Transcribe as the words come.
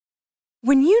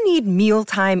When you need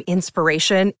mealtime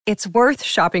inspiration, it's worth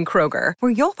shopping Kroger,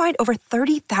 where you'll find over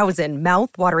 30,000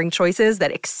 mouth-watering choices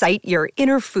that excite your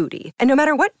inner foodie. And no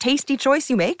matter what tasty choice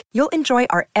you make, you'll enjoy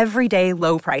our everyday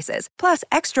low prices, plus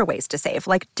extra ways to save,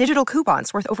 like digital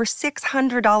coupons worth over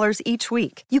 $600 each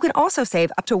week. You can also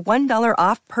save up to $1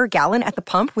 off per gallon at the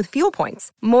pump with fuel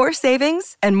points. More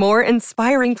savings and more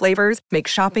inspiring flavors make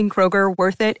shopping Kroger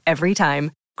worth it every time.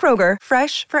 Kroger,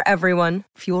 fresh for everyone.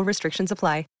 Fuel restrictions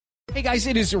apply. Hey guys,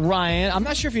 it is Ryan. I'm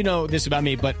not sure if you know this about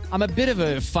me, but I'm a bit of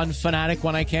a fun fanatic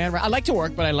when I can. I like to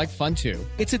work, but I like fun too.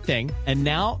 It's a thing. And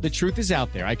now the truth is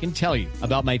out there. I can tell you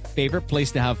about my favorite place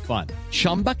to have fun.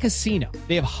 Chumba Casino.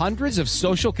 They have hundreds of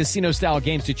social casino style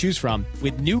games to choose from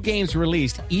with new games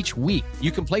released each week.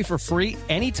 You can play for free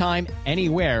anytime,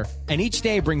 anywhere. And each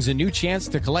day brings a new chance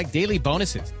to collect daily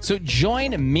bonuses. So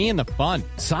join me in the fun.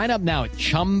 Sign up now at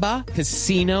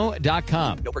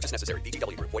ChumbaCasino.com. No purchase necessary.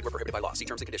 VGW Group. Void where prohibited by law. See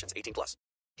terms and conditions. 18+.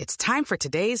 It's time for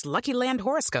today's Lucky Land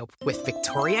horoscope with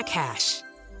Victoria Cash.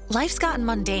 Life's gotten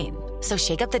mundane, so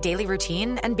shake up the daily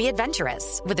routine and be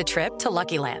adventurous with a trip to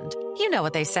Lucky Land. You know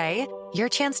what they say. Your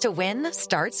chance to win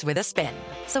starts with a spin.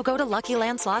 So go to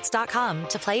LuckyLandSlots.com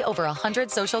to play over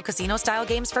 100 social casino-style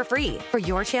games for free for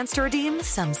your chance to redeem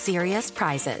some serious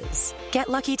prizes. Get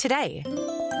lucky today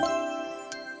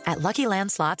at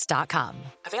LuckyLandSlots.com.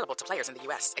 Available to players in the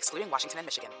U.S., excluding Washington and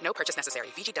Michigan. No purchase necessary.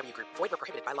 VGW Group. Void where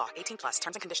prohibited by law. 18+.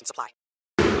 Terms and conditions apply.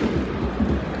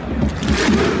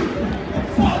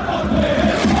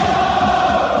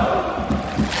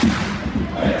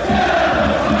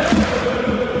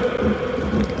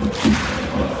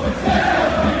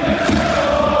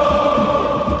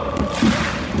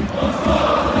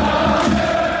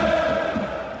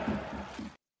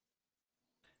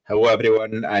 Hello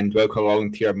everyone and welcome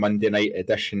along to your Monday night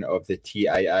edition of the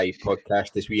TII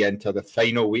podcast as we enter the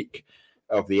final week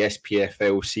of the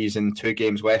SPFL season. 2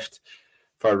 games left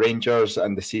for Rangers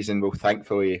and the season will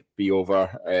thankfully be over.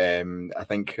 I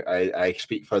think I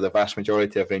speak for the vast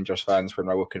majority of Rangers fans when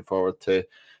we're looking forward to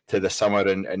the summer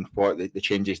and what the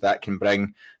changes that can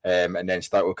bring, and then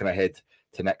start looking ahead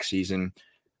to next season.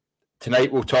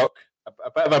 Tonight we'll talk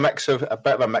a bit of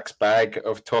a mixed bag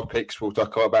of topics. We'll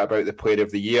talk a little bit about the Player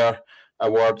of the Year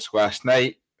awards last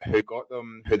night, who got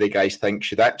them, who the guys think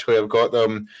should actually have got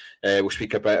them. We'll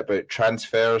speak a bit about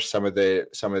transfers, some of the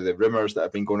rumours that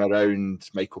have been going around.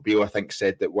 Michael Beale, I think,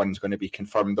 said that one's going to be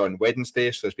confirmed on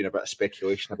Wednesday, so there's been a bit of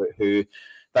speculation about who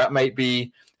that might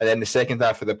be. And then the second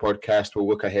half of the podcast, we'll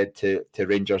look ahead to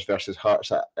Rangers versus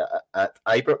Hearts at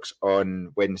Ibrox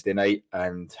on Wednesday night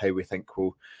and how we think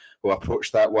we'll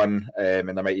approach that one, and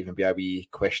there might even be a wee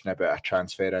question about a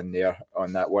transfer in there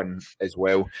on that one as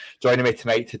well. Joining me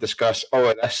tonight to discuss all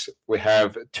of this, we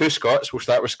have 2 Scots. We'll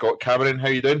start with Scott Cameron. How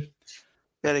are you doing?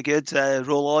 Very good.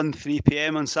 Roll on 3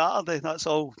 p.m. on Saturday. That's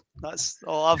all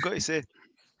I've got to say. Is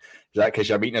that because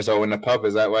your meeting is all in the pub?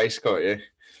 Is that why, Scott? Yeah.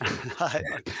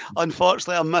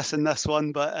 Unfortunately, I'm missing this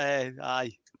one, but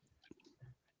aye.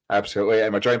 Absolutely.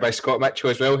 And we're joined by Scott Mitchell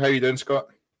as well. How are you doing, Scott?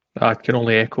 I can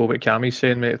only echo what Cammy's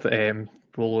saying, mate.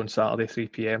 Roll on Saturday, 3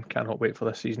 p.m. Cannot wait for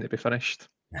this season to be finished.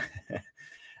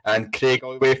 And Craig,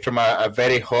 all the way from a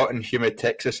very hot and humid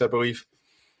Texas, I believe.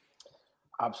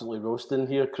 Absolutely roasting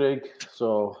here, Craig.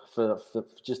 So for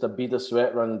just a bead of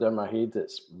sweat running down my head,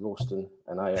 it's roasting,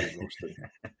 and I am roasting.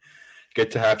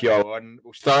 Good to have you all on.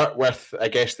 We'll start with, I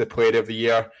guess, the Player of the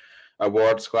Year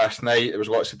awards last night. There was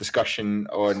lots of discussion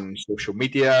on social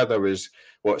media. There was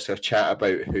lots of chat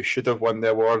about who should have won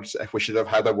the awards, if we should have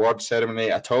had an award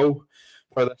ceremony at all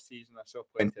for this season. I saw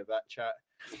plenty of that chat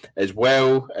as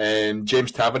well.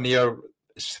 James Tavernier,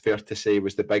 it's fair to say,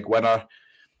 was the big winner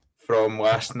from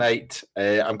last night.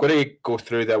 I'm going to go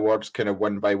through the awards kind of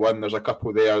one by one. There's a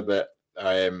couple there that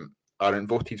aren't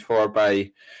voted for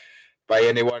by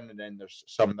anyone, and then there's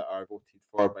some that are voted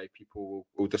for by people.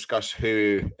 We'll discuss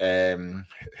who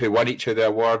won each of the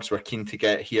awards. We're keen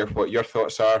to hear what your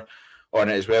thoughts are on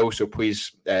it as well. So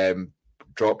please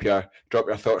drop your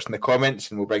thoughts in the comments,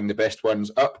 and we'll bring the best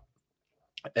ones up.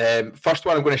 First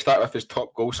one I'm going to start with is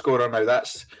top goal scorer. Now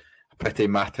that's a pretty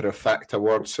matter of fact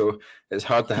award, so it's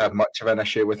hard to have much of an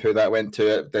issue with who that went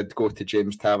to. It did go to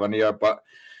James Tavernier, but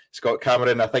Scott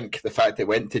Cameron, I think the fact it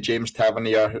went to James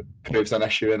Tavernier proves an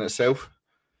issue in itself.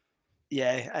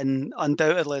 Yeah, and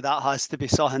undoubtedly that has to be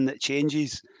something that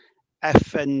changes.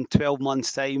 If in 12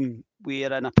 months' time we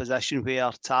are in a position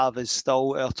where Tav is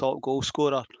still our top goal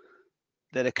scorer,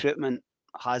 the recruitment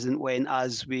hasn't went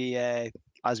as we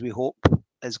hope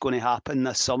is going to happen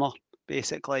this summer.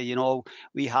 Basically,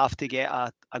 we have to get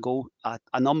a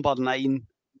number 9.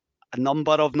 A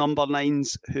number of number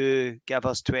 9s who give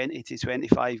us 20 to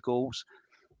 25 goals.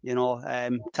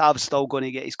 Tav's still going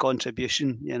to get his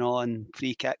contribution, and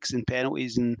free kicks and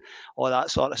penalties and all that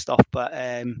sort of stuff. But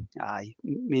Tav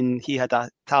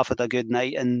had a good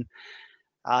night, and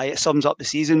it sums up the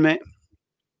season, mate.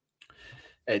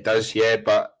 It does, yeah.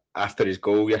 But after his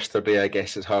goal yesterday, I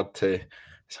guess it's hard to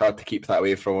keep that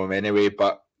away from him anyway.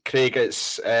 But Craig,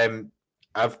 it's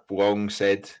I've long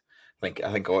said, I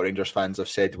think a lot of Rangers fans have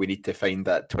said we need to find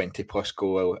that 20+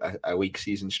 goal a week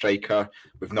season striker.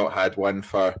 We've not had one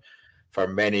for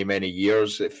many, many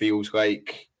years, it feels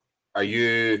like. Are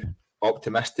you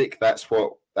optimistic that's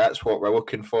what we're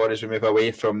looking for as we move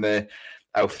away from the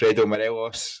Alfredo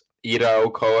Morelos era, I'll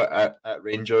call it, at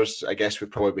Rangers? I guess we've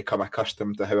probably become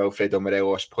accustomed to how Alfredo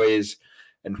Morelos plays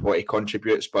and what he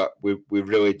contributes, but we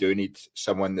really do need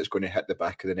someone that's going to hit the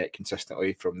back of the net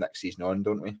consistently from next season on,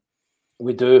 don't we?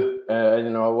 We do. I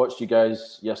watched you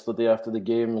guys yesterday after the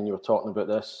game, and you were talking about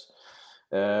this.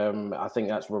 I think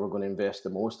that's where we're going to invest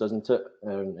the most, isn't it?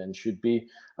 And should be.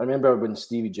 I remember when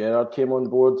Stevie Gerrard came on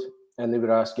board, and they were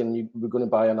asking, we're going to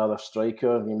buy another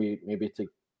striker, maybe to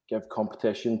give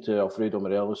competition to Alfredo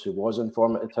Morelos, who was in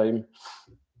form at the time.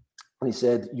 And he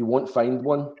said, you won't find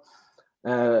one.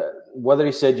 Whether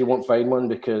he said you won't find one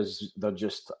because they're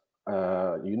just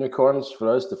unicorns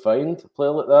for us to find a player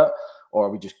like that,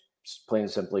 or we just plain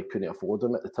simply couldn't afford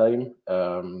them at the time.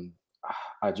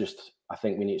 I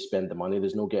think we need to spend the money.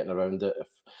 There's no getting around it. If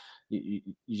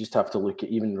you just have to look at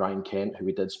even Ryan Kent, who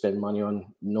we did spend money on.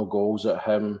 No goals at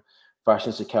him.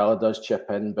 Fashion Sakala does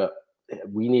chip in, but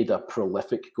we need a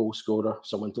prolific goal scorer,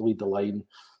 someone to lead the line,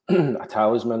 a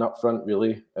talisman up front,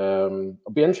 really. It'll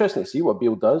be interesting to see what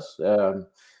Beale does,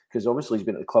 because obviously he's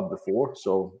been at the club before,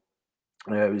 so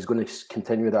he's going to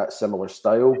continue that similar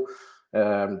style.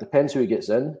 Depends who he gets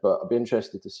in, but I'll be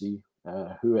interested to see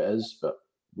who it is, but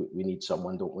we need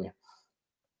someone, don't we?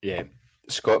 Yeah.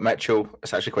 Scott Mitchell,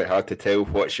 it's actually quite hard to tell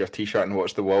what's your t-shirt and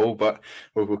what's the wall, but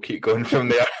we'll keep going from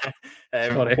there.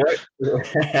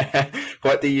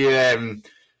 What do you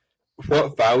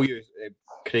what value,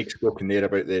 Craig's spoken there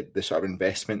about the sort of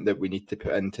investment that we need to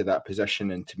put into that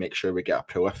position and to make sure we get a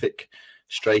prolific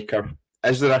striker.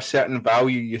 Is there a certain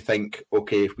value you think,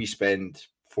 okay, if we spend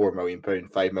 £4 million,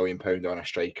 £5 million on a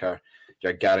striker,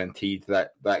 you're guaranteed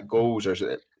that goals, or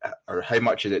how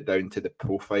much is it down to the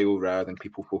profile rather than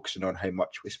people focusing on how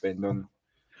much we spend on?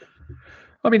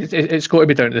 I mean, it's got to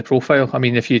be down to the profile. I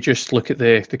mean, if you just look at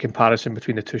the comparison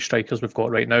between the two strikers we've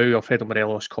got right now, Alfredo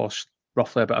Morelos cost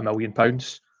roughly about £1 million,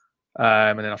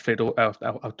 and then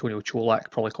Antonio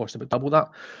Cholak probably cost about double that.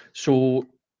 So,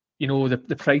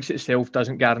 the price itself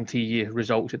doesn't guarantee you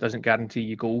results. It doesn't guarantee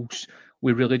you goals.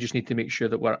 We really just need to make sure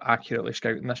that we're accurately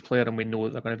scouting this player and we know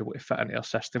that they're going to be able to fit into our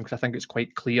system, because I think it's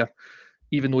quite clear,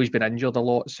 even though he's been injured a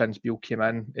lot since Beale came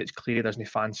in, it's clear he doesn't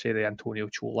fancy the Antonio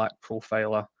Cholak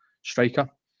profiler striker.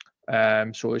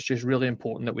 So it's just really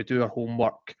important that we do our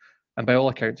homework. And by all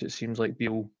accounts, it seems like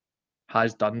Beale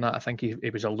has done that. I think he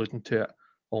was alluding to it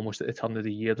almost at the turn of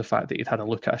the year, the fact that he'd had a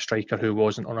look at a striker who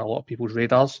wasn't on a lot of people's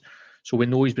radars. So we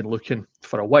know he's been looking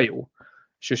for a while.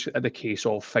 It's just the case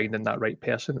of finding that right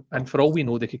person. And for all we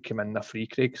know, they could come in a free,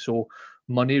 Craig. So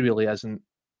money really isn't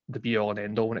the be-all and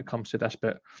end-all when it comes to this.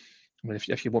 But I mean,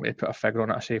 if you want me to put a figure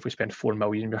on it, I say if we spend £4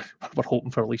 million, we're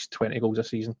hoping for at least 20 goals a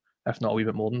season, if not a wee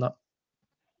bit more than that.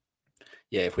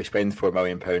 Yeah, if we spend £4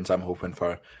 million, I'm hoping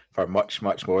for much,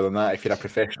 much more than that. If you're a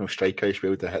professional striker, you should be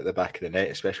able to hit the back of the net,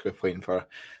 especially playing for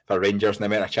Rangers and the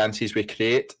amount of chances we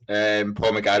create.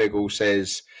 Paul McGarrigle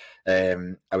says, I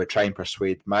would try and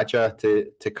persuade Maja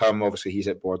to come. Obviously, he's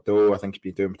at Bordeaux. I think he's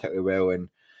been doing particularly well in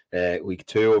League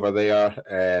Two over there.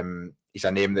 He's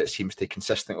a name that seems to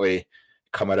consistently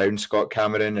come around Scott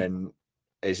Cameron. And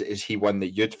is he one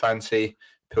that you'd fancy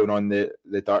pulling on the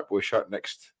dark blue shirt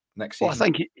next season? Well, I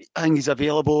think he's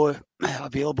available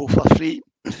for free.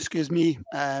 Excuse me.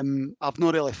 I've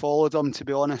not really followed him, to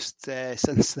be honest,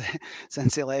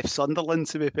 since he left Sunderland.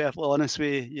 To be perfectly honest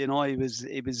with you,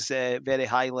 he was very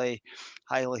highly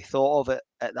thought of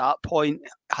at that point.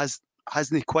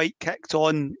 Hasn't he quite kicked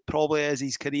on probably as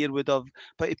his career would have,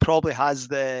 but he probably has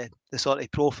the sort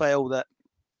of profile that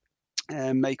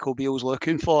Michael Beale's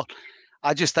looking for.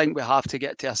 I just think we have to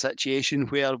get to a situation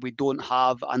where we don't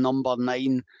have a number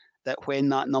 9, that when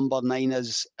that number 9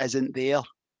 isn't there,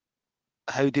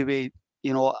 how do we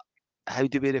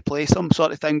replace him,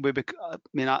 sort of thing.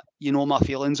 My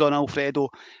feelings on Alfredo,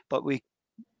 but we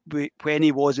when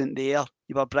he wasn't there,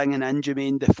 you were bringing in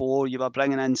Jermaine Defoe, you were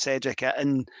bringing in Cedric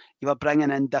Itten, you were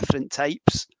bringing in different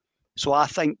types. So I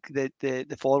think that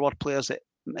the forward players that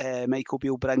Michael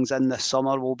Beale brings in this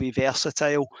summer will be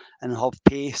versatile and have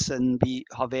pace and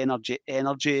have energy, and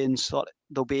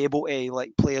they'll be able to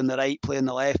like play on the right, play on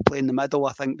the left, play in the middle.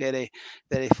 I think very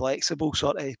flexible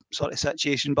sort of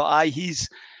situation. But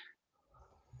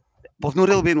we've not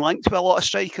really been linked to a lot of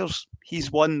strikers.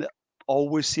 He's one that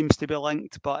always seems to be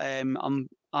linked, but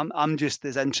I'm just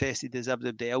as interested as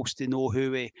everybody else to know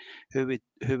who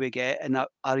we get, and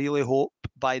I really hope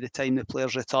by the time the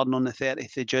players return on the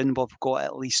 30th of June, we've got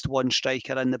at least one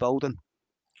striker in the building.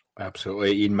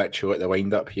 Absolutely. Ian Mitchell at the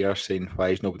wind-up here saying,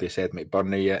 why has nobody said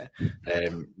McBurney yet?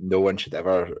 No one should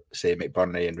ever say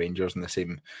McBurney and Rangers in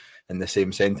the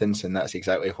same sentence, and that's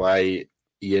exactly why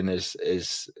Ian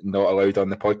is not allowed on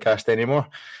the podcast anymore.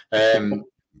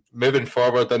 Moving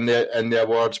forward in the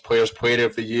awards, Players Player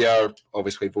of the Year,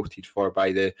 obviously voted for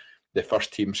by the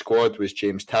first team squad, was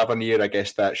James Tavernier. I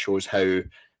guess that shows how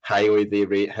highly they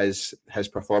rate his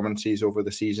performances over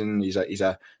the season. He's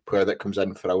a player that comes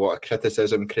in for a lot of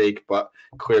criticism, Craig, but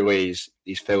clearly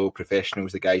his fellow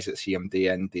professionals, the guys that see him day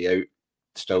in, day out,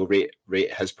 still rate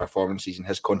his performances and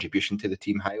his contribution to the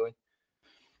team highly.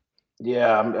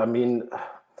 Yeah, I mean,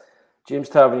 James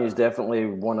Tavernier is definitely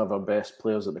one of our best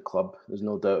players at the club. There's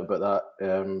no doubt about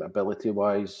that.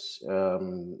 Ability-wise,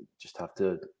 just have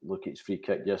to look at his free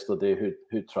kick yesterday.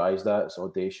 Who tries that? It's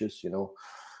audacious, you know.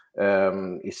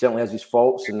 He certainly has his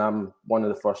faults, and I'm one of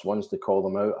the first ones to call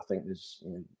them out. I think he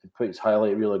put his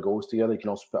highlight reel of goals together. He can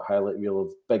also put a highlight reel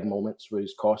of big moments where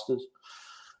he's cost us.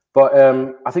 But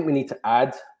I think we need to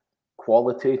add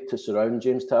quality to surround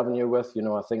James Tavernier with. You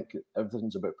know, I think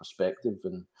everything's about perspective,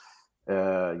 and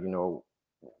you know,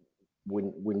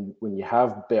 when you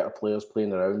have better players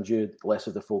playing around you, less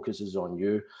of the focus is on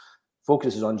you.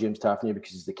 Focus is on James Tavernier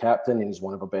because he's the captain and he's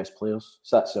one of our best players. It's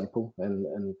that simple.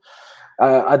 And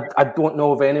I don't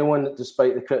know of anyone,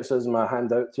 despite the criticism I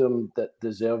hand out to him, that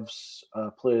deserves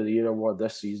a Player of the Year award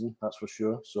this season. That's for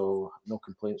sure. So no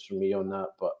complaints from me on that.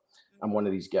 But I'm one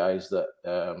of these guys that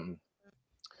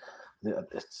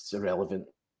it's irrelevant.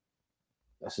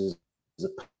 This is a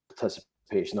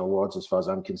participation awards as far as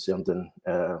I'm concerned, and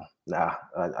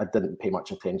I didn't pay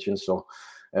much attention. So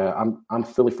I'm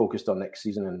fully focused on next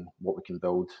season and what we can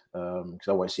build, because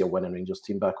I want to see a winning Rangers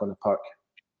team back on the park.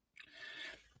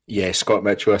 Yeah, Scott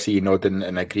Mitchell, I see you nodding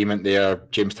in agreement there.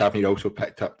 James Tavernier also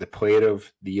picked up the Player of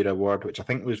the Year award, which I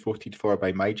think was voted for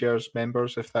by MyJers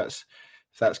members, if that's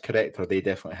correct, or they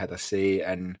definitely had a say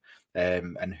in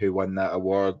who won that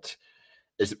award.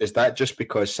 Is that just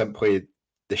because simply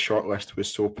the shortlist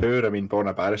was so poor? I mean,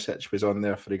 Borna Barisic was on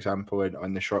there, for example,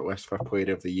 on the shortlist for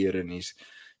Player of the Year, and he's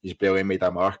barely made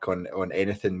a mark on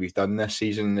anything we've done this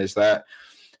season. Is that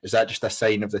just a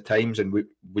sign of the times? And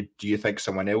do you think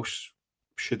someone else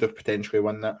should have potentially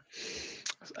won that?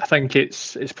 I think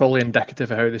it's probably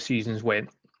indicative of how the seasons went.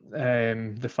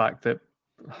 The fact that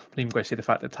I'm not even going to say the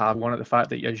fact that Tav won it, the fact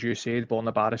that, as you said,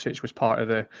 Borna Barisic was part of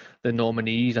the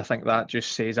nominees. I think that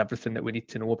just says everything that we need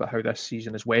to know about how this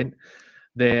season has went.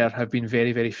 There have been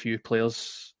very, very few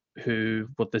players who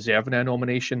were deserving of a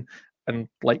nomination. And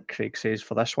like Craig says,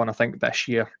 for this one, I think this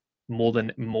year, more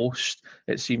than most,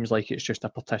 it seems like it's just a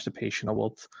participation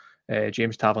award.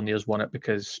 James Tavernier's won it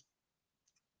because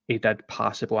he did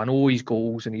passable. I know his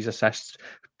goals and his assists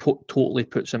totally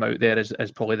puts him out there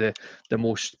as probably the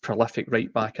most prolific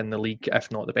right back in the league,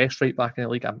 if not the best right back in the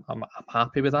league. I'm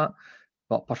happy with that.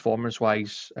 But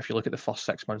performance-wise, if you look at the first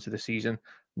 6 months of the season,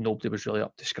 nobody was really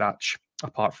up to scratch,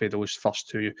 apart from those first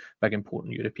two big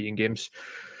important European games.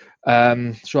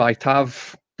 So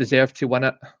Tav deserved to win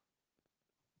it.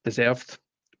 Deserved,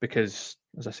 because,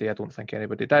 as I say, I don't think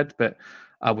anybody did, but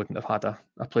I wouldn't have had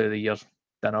a Player of the Year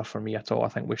dinner for me at all. I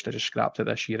think we should have just scrapped it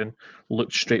this year and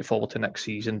looked straight forward to next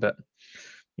season. But,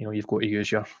 you know, you've got to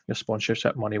use your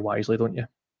sponsorship money wisely, don't you?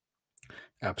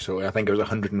 Absolutely. I think it was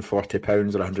 £140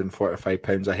 or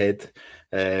 £145 a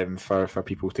head for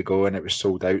people to go, and it was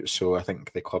sold out. So I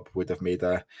think the club would have made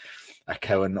a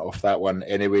killing off that one.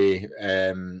 Anyway,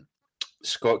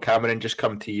 Scott Cameron, just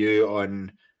come to you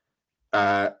on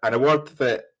an award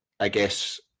that I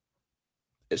guess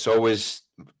it's always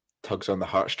tugs on the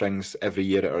heartstrings every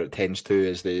year, or it tends to,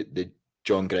 is the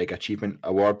John Greig Achievement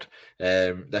Award.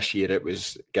 This year it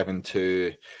was given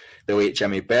to the late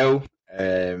Jimmy Bell,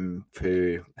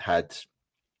 who had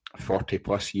 40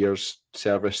 plus years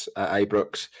service at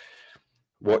Ibrox.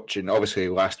 Watching, obviously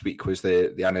last week was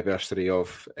the anniversary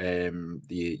of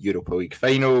the Europa League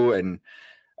final, and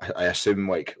I assume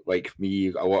like me,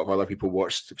 a lot of other people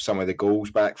watched some of the goals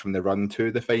back from the run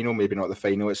to the final, maybe not the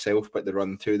final itself, but the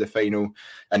run to the final.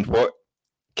 And what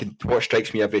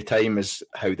strikes me every time is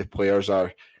how the players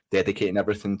are dedicating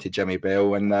everything to Jimmy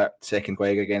Bell in that second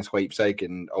leg against Leipzig,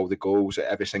 and all the goals,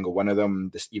 every single one of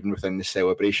them, even within the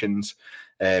celebrations,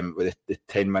 with the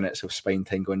 10 minutes of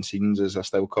spine-tingling scenes, as I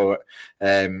still call it.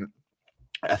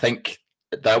 I think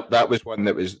that was one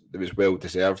that was well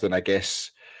deserved, and I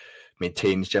guess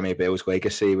maintains Jimmy Bell's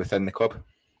legacy within the club.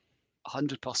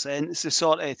 100%. It's the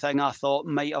sort of thing I thought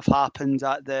might have happened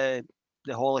at the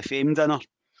Hall of Fame dinner.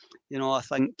 You know, I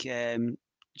think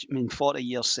 40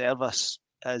 years service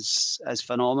is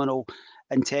phenomenal.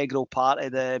 Integral part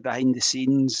of the behind the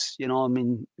scenes, you know, I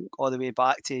mean, all the way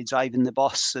back to driving the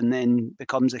bus and then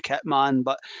becomes a kit man.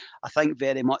 But I think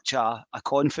very much a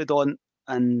confidant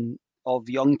and of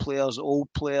young players,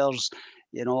 old players.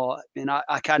 You know, I mean,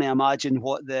 I can't imagine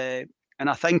and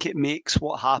I think it makes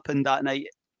what happened that night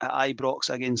at Ibrox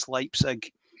against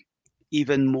Leipzig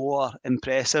even more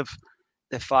impressive.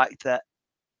 The fact that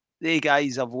they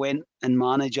guys have went and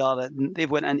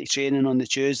they've went into training on the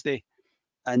Tuesday,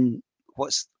 and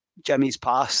what's Jimmy's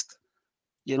past,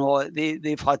 you know,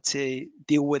 they've had to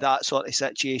deal with that sort of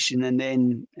situation and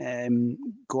then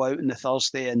go out on the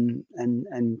Thursday and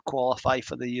qualify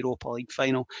for the Europa League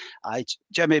final.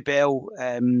 Jimmy Bell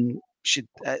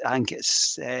I think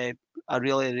it's a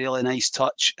really, really nice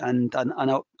touch and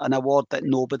an award that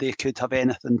nobody could have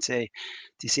anything to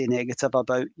say negative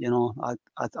about. You know,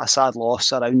 a sad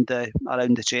loss around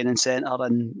the training centre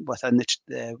and within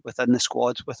the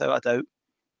squad, without a doubt.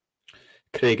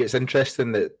 Craig, it's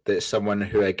interesting that someone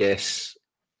who I guess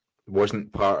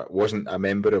wasn't a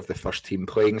member of the first team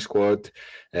playing squad,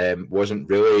 wasn't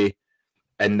really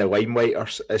in the limelight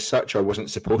as such, or wasn't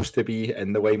supposed to be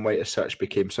in the limelight as such,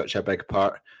 became such a big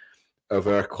part of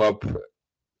our club.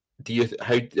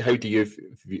 How do you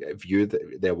view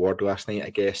the award last night, I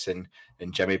guess, and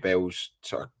Jimmy Bell's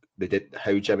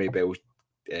how Jimmy Bell's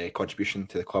contribution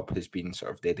to the club has been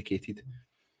sort of dedicated?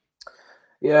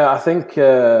 Yeah, I think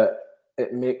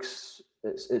it's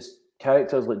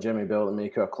characters like Jimmy Bell that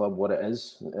make our club what it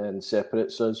is and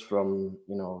separates us from,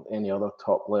 you know, any other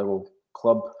top level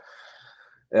club.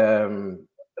 You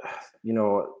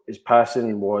know, his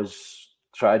passing was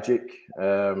tragic,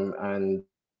 and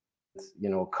you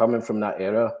know, coming from that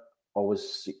era,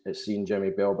 always seeing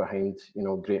Jimmy Bell behind, you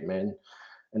know, great men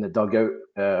in the dugout.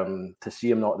 To see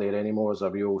him not there anymore is a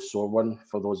real sore one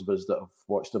for those of us that have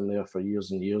watched him there for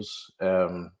years and years.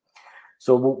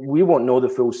 So we won't know the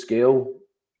full scale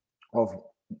of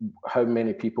how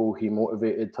many people he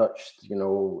motivated, touched, you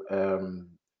know,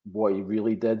 what he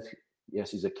really did.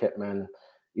 Yes, he's a kit man.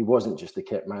 He wasn't just a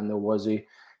kit man, though, was he?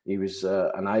 He was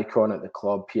an icon at the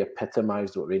club. He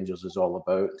epitomised what Rangers is all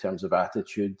about in terms of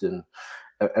attitude and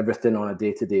everything on a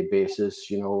day-to-day basis.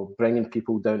 You know, bringing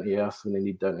people down to earth when they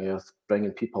need down to earth,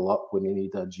 bringing people up when they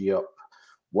need a G up,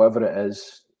 whatever it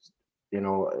is. You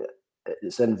know,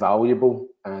 it's invaluable.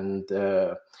 And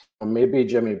maybe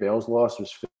Jimmy Bell's loss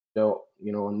was felt,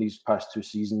 you know, in these past two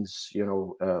seasons. You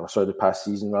know, the past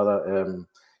season rather,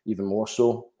 even more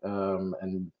so.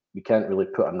 And we can't really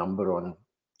put a number on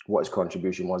what his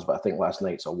contribution was, but I think last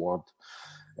night's award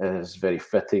is very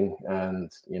fitting and,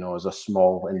 you know, is a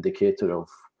small indicator of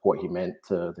what he meant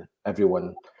to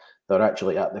everyone that are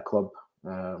actually at the club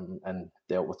and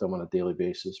dealt with them on a daily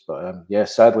basis. But yeah,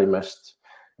 sadly missed.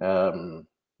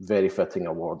 Very fitting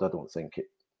award. I don't think it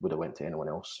would have went to anyone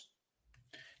else.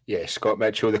 Yeah, Scott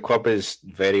Mitchell, the club is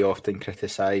very often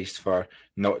criticised for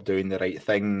not doing the right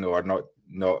thing or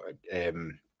not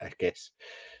I guess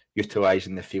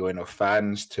utilising the feeling of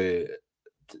fans to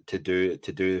do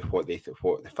what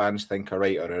the fans think are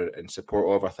right or are in support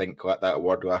of. I think that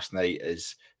award last night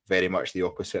is very much the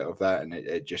opposite of that, and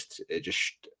it just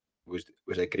was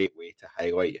a great way to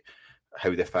highlight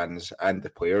how the fans and the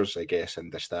players, I guess,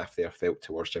 and the staff there felt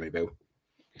towards Jimmy Bell.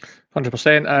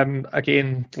 100%.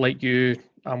 Again, like you,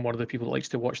 I'm one of the people that likes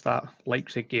to watch that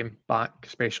Leipzig game back,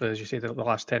 especially as you say the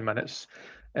last 10 minutes.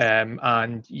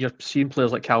 And you're seeing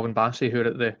players like Calvin Bassey who are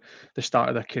at the start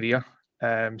of their career,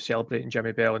 celebrating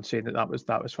Jimmy Bell and saying that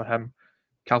was for him.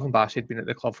 Calvin Bassey had been at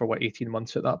the club for 18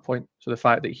 months at that point. So the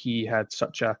fact that he had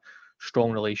such a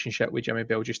strong relationship with Jimmy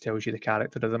Bell just tells you the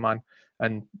character of the man.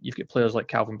 And you've got players like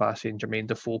Calvin Bassey and Jermaine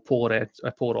Defoe, polar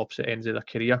opposite ends of their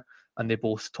career, and they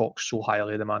both talk so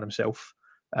highly of the man himself.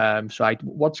 So you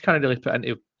can't really put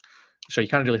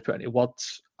into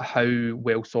words how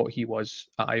well thought he was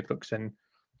at Ibrox. And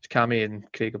Cammy and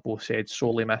Craig have both said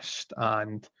sorely missed,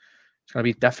 and it's going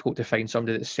to be difficult to find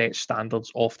somebody that sets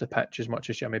standards off the pitch as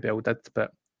much as Jimmy Bell did.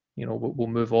 But you know, we'll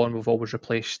move on. We've always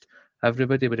replaced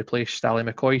everybody. We replaced Stanley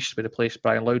McCoist. We replaced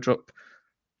Brian Laudrup.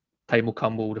 Time will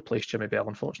come. We'll replace Jimmy Bell,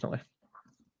 unfortunately.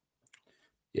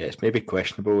 Yeah, it's maybe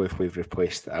questionable if we've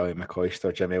replaced Ali McCoist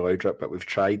or Jimmy Laudrup, but we've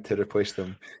tried to replace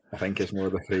them, I think is more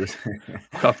the phrase.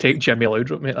 I'll take Jimmy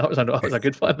Laudrup, mate. That was a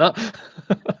good one, that.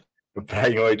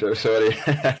 Brian Laudrup, sorry.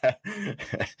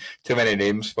 Too many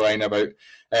names flying about.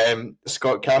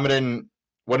 Scott Cameron,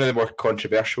 one of the more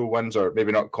controversial ones, or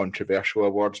maybe not controversial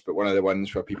awards, but one of the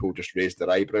ones where people just raised their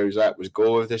eyebrows at, was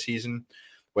goal of the season.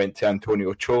 Went to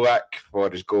Antonio Cholak for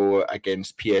his goal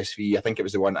against PSV. I think it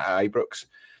was the one at Ibrox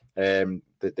that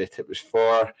it was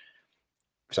for. It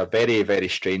was a very, very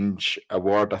strange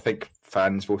award. I think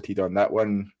fans voted on that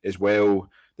one as well.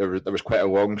 There was quite a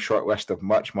long short list of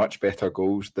much, much better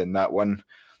goals than that one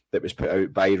that was put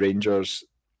out by Rangers.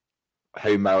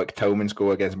 How Malik Tillman's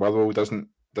goal against Motherwell doesn't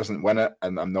win it,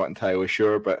 and I'm not entirely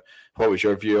sure. But what was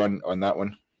your view on that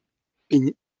one? I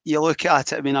mean, you look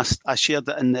at it. I mean, I shared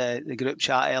it in the group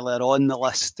chat earlier on, the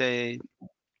list of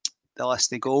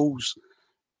goals,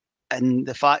 and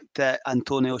the fact that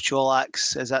Antonio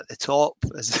Cholak's is at the top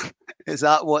is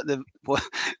that what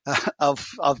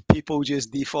of people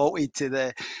just defaulted to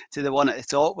the one at the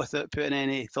top without putting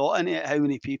any thought into it? How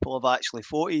many people have actually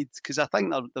voted? Because I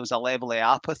think there was a level of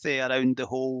apathy around the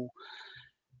whole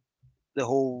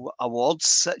awards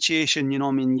situation. You know,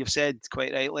 I mean, you've said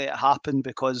quite rightly it happened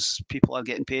because people are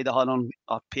getting paid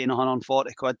paying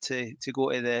 140 quid to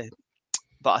go to the.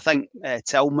 But I think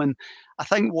Tillman, I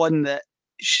think one that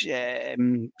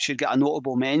should get a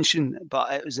notable mention,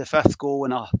 but it was the fifth goal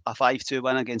in a 5-2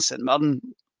 win against St Mirren,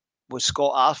 was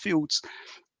Scott Arfield's.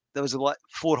 There was like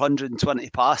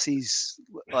 420 passes.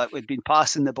 Like, we'd been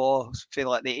passing the ball for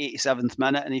like the 87th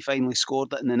minute, and he finally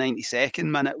scored it in the 92nd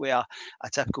minute with a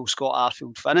typical Scott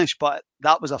Arfield finish. But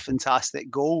that was a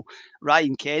fantastic goal.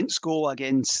 Ryan Kent's goal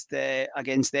against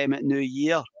them at New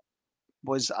Year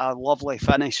was a lovely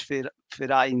finish for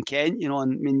Ryan Kent. You know,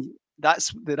 and I mean,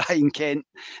 that's the Ryan Kent,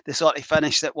 the sort of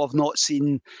finish that we've not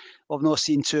seen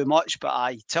too much.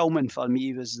 But Tillman for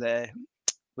me was the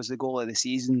goal of the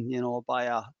season. You know, by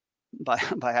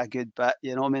a good bit.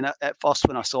 You know, I mean, at first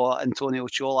when I saw Antonio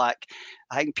Cholak,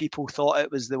 I think people thought it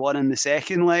was the one in the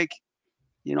second leg.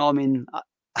 You know, I mean,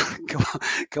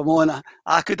 come on,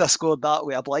 I could have scored that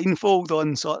with a blindfold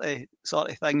on, sort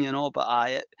of thing. You know, but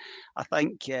I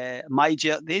think my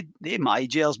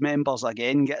Gers members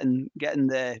again getting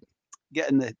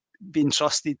being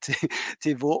trusted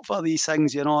to vote for these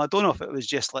things. You know, I don't know if it was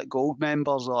just like gold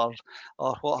members or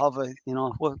what have you. You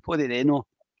know, what do they know?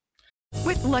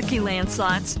 With Lucky Land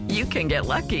Slots, you can get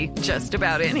lucky just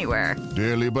about anywhere.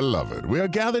 Dearly beloved, we are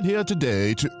gathered here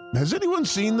today to... Has anyone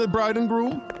seen the bride and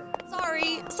groom?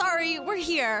 Sorry, we're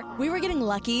here. We were getting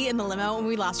lucky in the limo and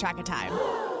we lost track of time.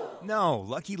 No,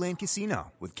 Lucky Land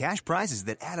Casino, with cash prizes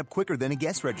that add up quicker than a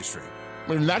guest registry.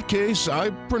 In that case,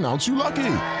 I pronounce you lucky.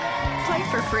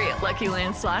 Play for free at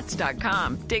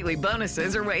LuckyLandSlots.com. Daily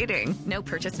bonuses are waiting. No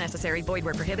purchase necessary. Void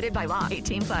where prohibited by law.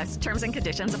 18+. Terms and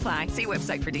conditions apply. See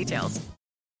website for details.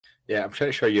 Yeah, I'm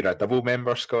pretty sure you're a double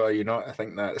member, Scott. Are you not? I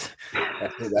think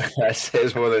that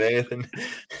says more than anything.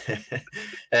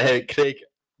 Craig,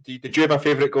 did you have a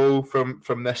favourite goal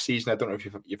from this season? I don't know if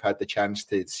you've had the chance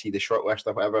to see the shortlist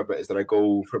or whatever, but is there a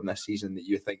goal from this season that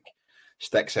you think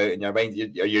sticks out in your mind?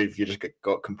 You've just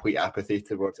got complete apathy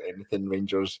towards anything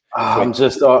Rangers? I'm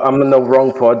in the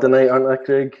wrong pod tonight, aren't I,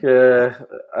 Craig?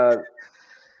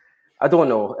 I don't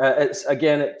know.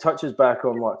 It touches back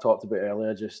on what I talked about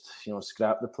earlier. Just, you know,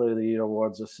 scrap the Player of the Year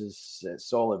awards.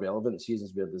 It's all irrelevant.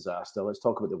 Season's been a disaster. Let's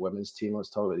talk about the women's team. Let's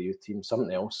talk about the youth team.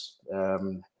 Something else.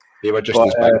 They were just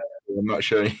as bad. I'm not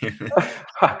sure.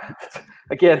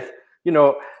 Again, you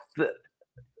know,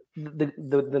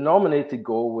 the nominated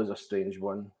goal was a strange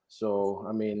one. So,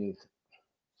 I mean,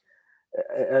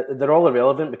 they're all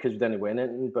irrelevant because we didn't win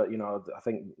it. But, you know, I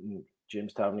think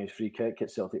James Tavernier's free kick at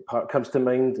Celtic Park comes to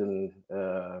mind, and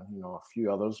you know, a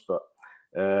few others. But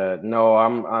no,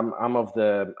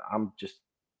 I'm just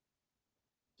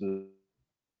in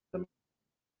the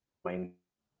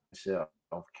mindset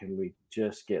of, can we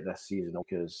just get this season,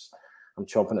 because I'm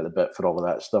chomping at the bit for all of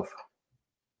that stuff.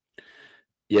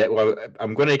 Yeah, well,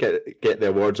 I'm going to get the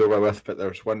awards over with, but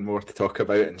there's one more to talk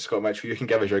about. And Scott Mitchell, you can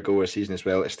give us your goal of season as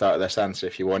well at the start of this answer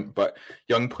if you want. But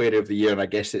Young Player of the Year, and I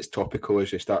guess it's topical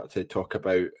as we start to talk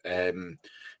about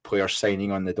players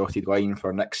signing on the dotted line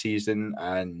for next season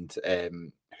and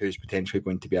who's potentially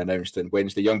going to be announced on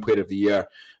Wednesday. Young Player of the Year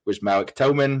was Malik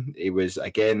Tillman. He was,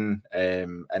 again,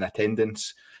 in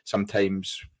attendance.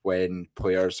 Sometimes when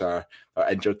players are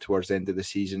injured towards the end of the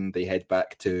season, they head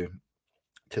back to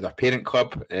their parent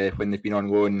club when they've been on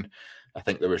loan. I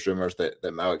think there was rumours that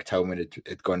Malik Tillman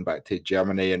had gone back to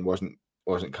Germany and wasn't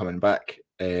coming back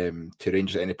to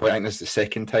Rangers at any point. I think this is the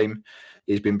second time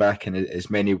he's been back in as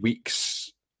many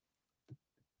weeks.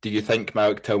 Do you think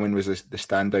Malik Tillman was the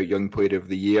standout young player of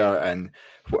the year? And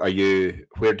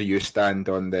where do you stand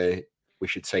on we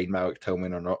should sign Malik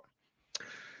Tillman or not?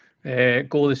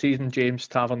 Goal of the season, James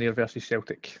Tavernier versus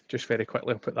Celtic. Just very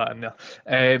quickly, I'll put that in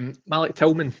there. Malik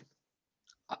Tillman,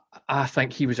 I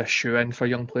think he was a shoe-in for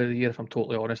young player of the year, if I'm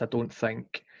totally honest. I don't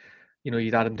think,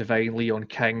 you'd Adam Devine, Leon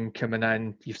King coming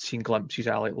in. You've seen glimpses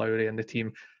of Alec Lowry in the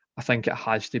team. I think it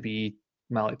has to be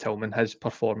Malik Tillman, his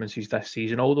performances this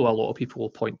season, although a lot of people will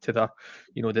point to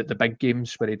the big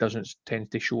games where he doesn't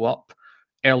tend to show up.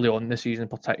 Early on in the season in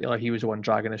particular, he was the one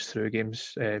dragging us through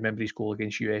games. Remember his goal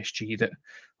against USG that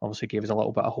obviously gave us a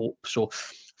little bit of hope. So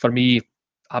for me,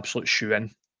 absolute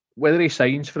shoe-in. Whether he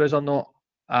signs for us or not,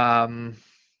 I'm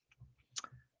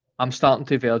starting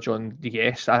to verge on the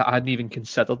yes. I hadn't even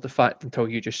considered the fact until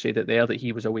you just said it there that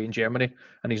he was away in Germany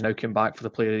and he's now come back for the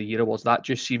Player of the Year awards. That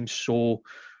just seems so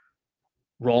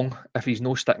wrong. If he's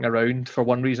no sticking around for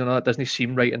one reason or another, it doesn't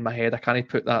seem right in my head. I can't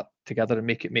put that together and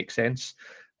make it make sense.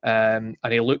 And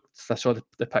he looked, I saw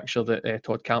the picture that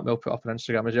Todd Cantwell put up on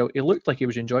Instagram as well. He looked like he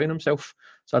was enjoying himself.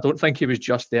 So I don't think he was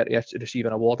just there to receive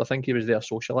an award. I think he was there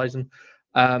socialising.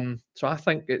 So I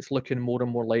think it's looking more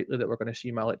and more likely that we're going to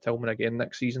see Malik Tillman again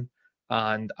next season.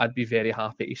 And I'd be very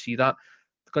happy to see that.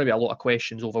 There's going to be a lot of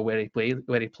questions over where he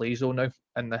plays though now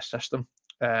in this system.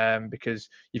 Because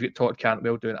you've got Todd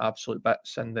Cantwell doing absolute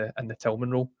bits in the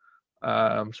Tillman role.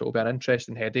 So it'll be an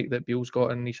interesting headache that Beale's got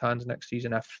in his hands next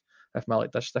season if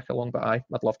Malik does stick along. But I'd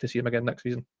love to see him again next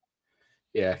season.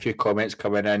 Yeah, a few comments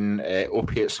coming in.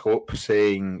 Opiate Scope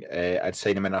saying, I'd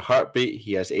sign him in a heartbeat.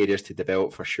 He has areas to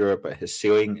develop for sure, but his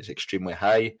ceiling is extremely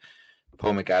high.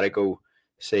 Paul McGarrigle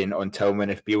saying on Tillman,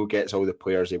 if Beale gets all the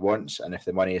players he wants and if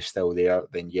the money is still there,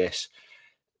 then yes,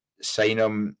 sign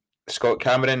him. Scott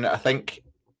Cameron, I think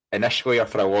initially or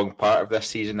for a long part of this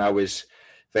season, I was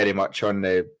very much on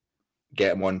the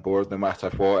get him on board no matter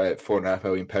what at £4.5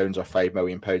 million or £5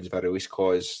 million of a release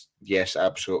clause. Yes,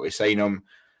 absolutely sign him.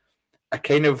 I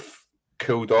kind of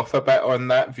cooled off a bit on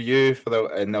that view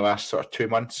in the last sort of 2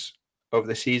 months of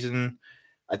the season.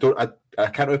 I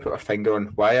can't really put my finger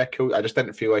on why I cooled. I just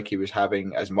didn't feel like he was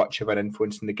having as much of an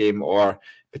influence in the game, or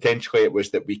potentially it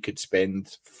was that we could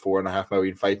spend £4.5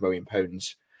 million, £5 million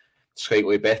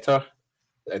slightly better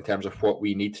in terms of what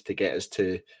we need to get us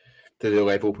to the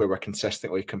level where we're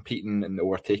consistently competing and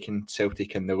overtaking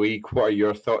Celtic in the league. What are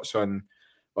your thoughts on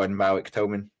Malik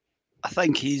Tillman? I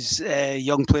think he's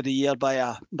young player of the year by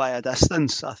a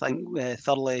distance. I think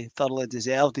thoroughly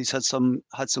deserved. He's had some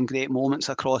great moments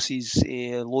across his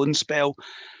loan spell.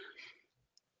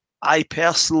 I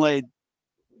personally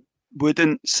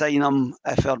wouldn't sign him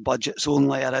if our budget's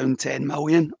only around 10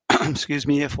 million. Excuse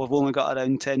me, if we've only got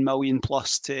around 10 million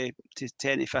plus to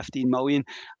 10 to 15 million,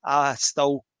 I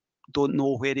still don't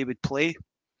know where he would play.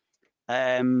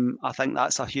 I think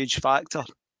that's a huge factor.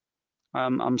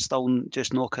 I'm still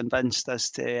just not convinced as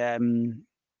to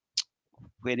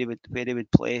where he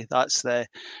would play. That's the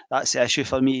issue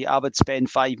for me. I would spend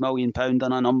 £5 million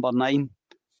on a number 9.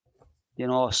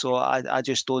 So I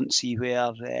just don't see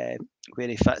where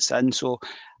he fits in. So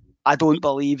I don't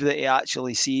believe that he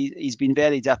actually sees. He's been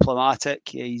very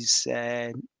diplomatic. I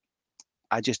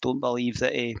just don't believe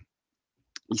that he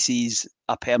sees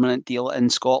a permanent deal in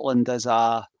Scotland as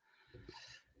a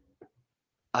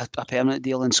permanent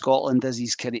deal in Scotland as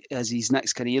his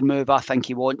next career move. I think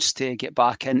he wants to get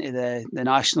back into the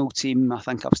national team. I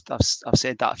think I've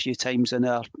said that a few times in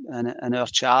our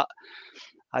chat.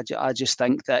 I just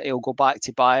think that he'll go back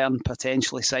to Bayern,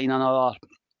 potentially sign another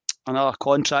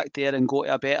contract there and go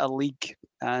to a better league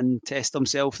and test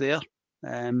himself there.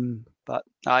 But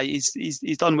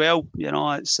he's done well.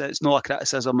 It's not a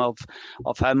criticism of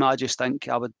him. I just think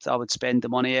I would spend the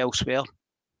money elsewhere.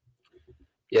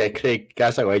 Yeah, Craig,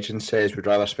 Gaza Legend says we'd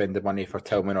rather spend the money for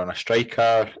Tillman on a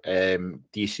striker.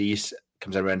 DC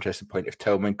comes in with an interesting point. If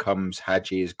Tillman comes,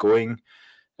 Hadji is going.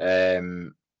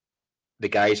 The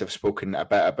guys have spoken a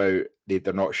bit about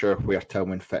they're not sure where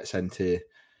Tillman fits into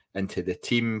the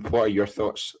team. What are your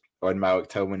thoughts on Malik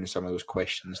Tillman and some of those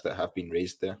questions that have been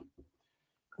raised there?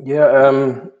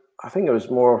 Yeah, I think it was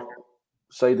more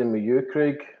siding with you,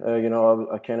 Craig. I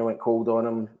kind of went cold on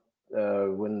him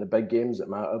when the big games that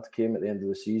mattered came at the end of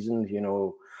the season.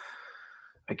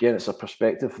 Again, it's a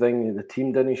perspective thing. The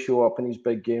team didn't show up in these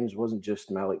big games. It wasn't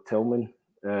just Malik Tillman.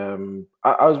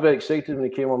 I was very excited when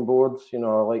he came on board. I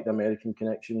like the American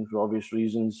connection for obvious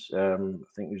reasons. I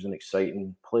think he was an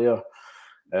exciting player.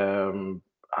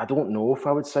 I don't know if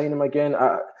I would sign him again.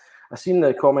 I seen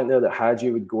the comment there that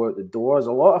Hadji would go out the door. There's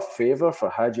a lot of favour for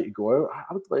Hadji to go out.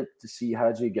 I would like to see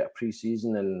Hadji get a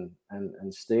pre-season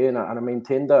and stay. And I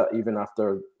maintained that even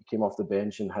after he came off the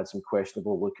bench and had some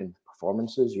questionable looking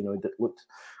performances. You know, he looked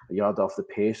a yard off the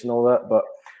pace and all that. But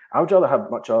I would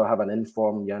much rather have an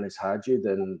informed Yanis Hadji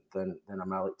than a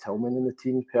Malik Tillman in the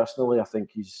team. Personally, I think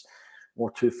he's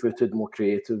more two-footed, more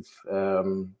creative.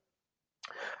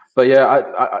 But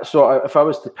yeah, so if I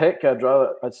was to pick,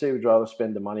 I'd say we'd rather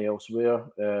spend the money elsewhere.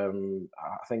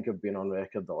 I think I've been on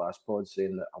record the last pod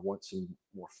saying that I want some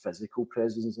more physical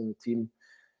presence in the team.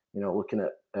 You know, looking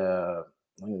at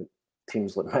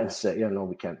teams like Man City, I know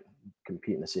we can't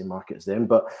compete in the same market as them,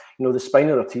 but you know, the spine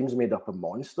of their team's made up of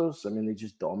monsters. I mean, they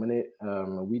just dominate.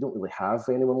 We don't really have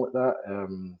anyone like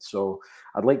that. So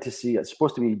I'd like to see. It's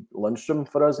supposed to be Lundstrom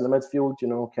for us in the midfield. You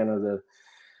know, kind of the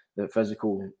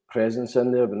physical presence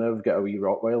in there, but now we've got a wee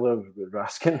Rottweiler with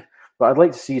Raskin. But I'd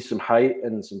like to see some height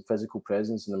and some physical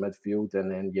presence in the midfield,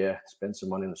 and then spend some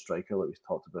money on the striker like we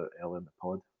talked about earlier in the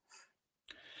pod.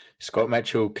 Scott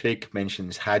Mitchell, Craig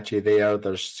mentions Hadji there.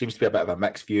 There seems to be a bit of a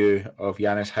mixed view of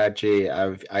Yanis Hadji.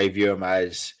 I view him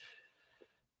as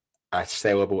a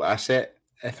sellable asset,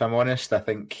 if I'm honest. I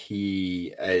think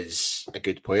he is a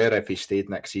good player. If he stayed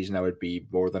next season, I would be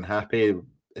more than happy.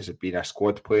 As it being a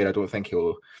squad player, I don't think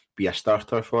he'll be a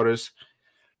starter for us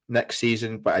next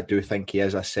season, but I do think he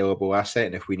is a sellable asset,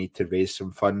 and if we need to raise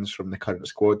some funds from the current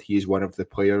squad, he's one of the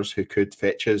players who could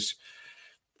fetch us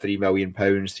 £3 million,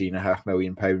 £3.5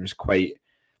 million quite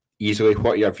easily.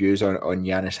 What are your views on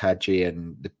Yanis Hadji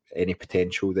and any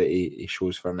potential that he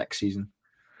shows for next season?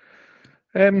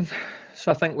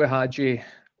 So I think with Hadji,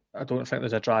 I don't think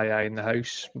there's a dry eye in the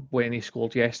house. When he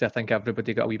scored yesterday, I think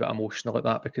everybody got a wee bit emotional at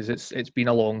that because it's been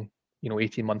a long,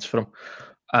 18 months for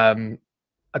him.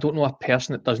 I don't know a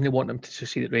person that doesn't want him to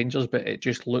succeed at Rangers, but it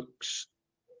just looks,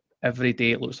 every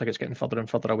day it looks like it's getting further and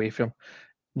further away from him.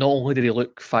 Not only did he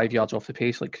look 5 yards off the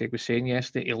pace, like Craig was saying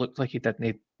yesterday, he looked like he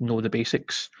didn't know the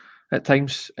basics at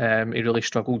times. He really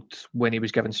struggled when he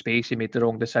was given space. He made the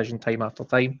wrong decision time after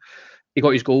time. He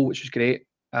got his goal, which was great.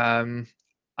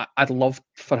 I'd love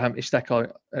for him to stick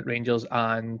out at Rangers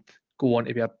and go on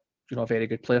to be a very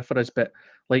good player for us. But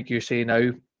like you say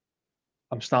now,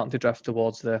 I'm starting to drift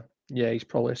towards he's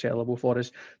probably a sellable for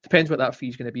us. Depends what that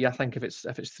fee's going to be. I think if it's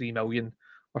 $3 million,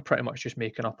 we're pretty much just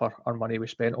making up our money we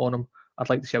spent on him. I'd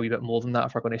like to see a wee bit more than that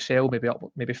if we're going to sell,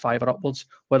 maybe 5 or upwards.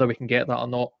 Whether we can get that or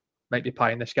not might be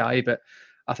pie in the sky, but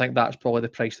I think that's probably the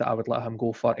price that I would let him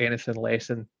go for. Anything less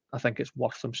than, I think it's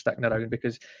worth him sticking around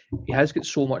because he has got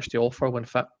so much to offer when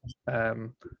fit.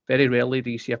 Very rarely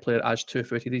do you see a player as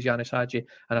two-footed as Yanis Hadji,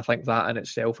 and I think that in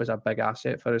itself is a big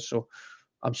asset for us. So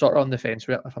I'm sort of on the fence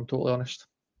with it, if I'm totally honest.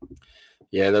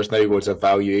 Yeah, there's now loads of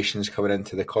valuations coming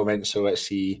into the comments, so let's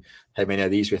see how many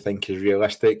of these we think is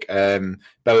realistic. Billy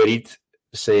Reid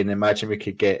saying, imagine we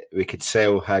could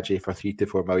sell Hadji for £3 to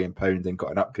 £4 million and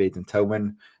got an upgrade in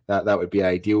Tillman. That would be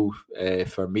ideal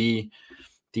for me.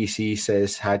 DC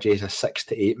says Hadji is a £6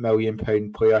 to £8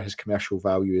 million player. His commercial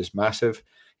value is massive.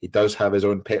 He does have his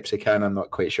own Pepsi can. I'm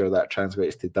not quite sure that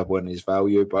translates to doubling his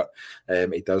value, but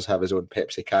he does have his own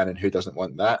Pepsi can, and who doesn't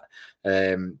want that?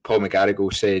 Paul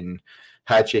McGarrigle saying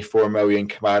Hadji £4 million,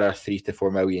 Kamara £3 to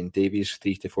 £4 million, Davies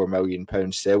 £3 to £4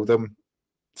 million, sell them.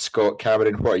 Scott,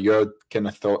 Cameron, what are your kind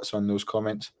of thoughts on those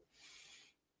comments?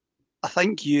 I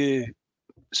think you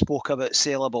spoke about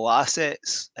saleable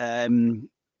assets.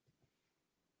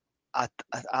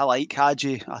 I like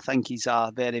Hadji. I think he's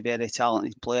a very, very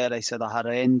talented player. He's had a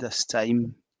horrendous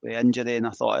time with injury, and I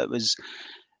thought it was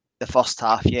the first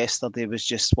half yesterday was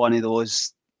just one of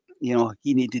those,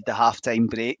 he needed the halftime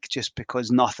break just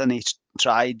because nothing he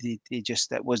tried,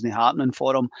 it wasn't happening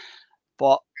for him.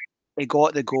 But he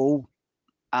got the goal,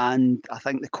 and I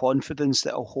think the confidence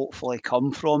that will hopefully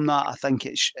come from that, I think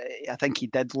he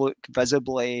did look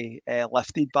visibly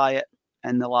lifted by it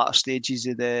in the latter stages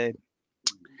of the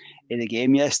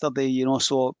game yesterday,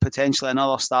 so potentially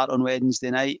another start on Wednesday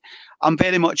night. I'm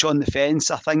very much on the fence.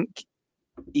 I think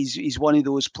he's one of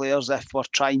those players, if we're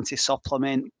trying to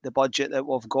supplement the budget that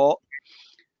we've got,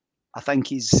 I think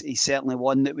he's certainly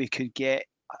one that we could get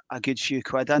a good few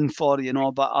quid in for,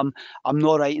 but I'm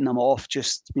not writing him off.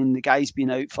 The guy's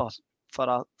been out for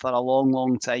a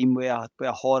long time with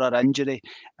a horror injury,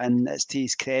 and it's to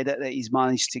his credit that he's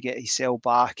managed to get himself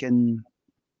back in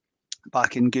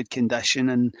good condition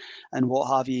and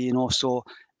what have you, so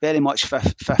very much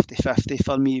 50-50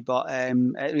 for me, but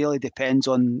it really depends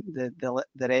on the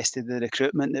rest of the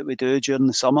recruitment that we do during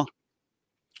the summer.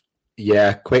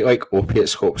 Yeah, quite like Opiate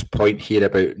Scope's point here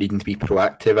about needing to be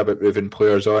proactive about moving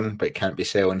players on, but can't be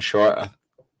selling short.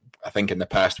 I think in the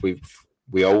past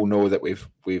we all know that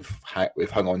we've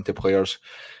hung on to players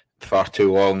far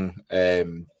too long,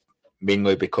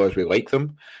 mainly because we like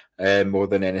them. more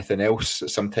than anything else.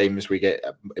 Sometimes we get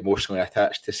emotionally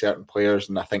attached to certain players,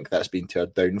 and I think that's been to our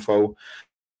downfall.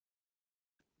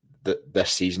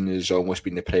 This season has almost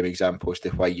been the prime example as to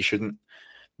why you shouldn't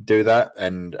do that.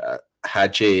 And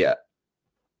Hadji,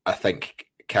 I think,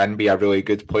 can be a really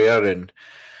good player, and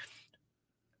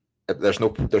there's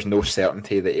no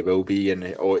certainty that he will be,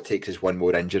 and all it takes is one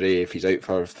more injury. If he's out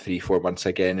for 3-4 months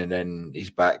again, and then he's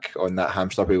back on that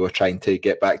hamster wheel, we're trying to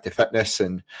get back to fitness,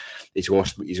 and he's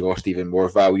lost even more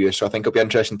value. So I think it'll be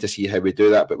interesting to see how we do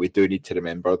that, but we do need to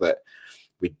remember that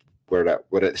we're at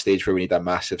the stage where we need a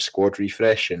massive squad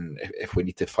refresh, and if we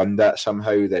need to fund that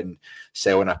somehow, then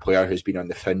selling a player who's been on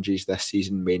the fringes this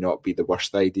season may not be the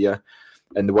worst idea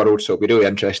in the world. So it'll be really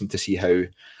interesting to see how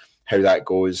that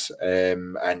goes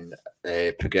and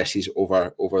progresses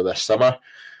over this summer.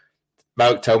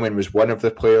 Malik Tillman was one of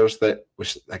the players that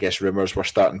was, I guess, rumours were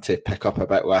starting to pick up a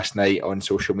bit last night on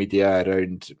social media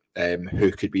around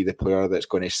who could be the player that's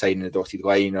going to sign in the dotted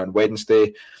line on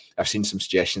Wednesday. I've seen some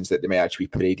suggestions that they may actually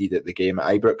be paraded at the game at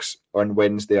Ibrox on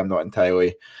Wednesday. I'm not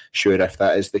entirely sure if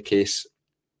that is the case.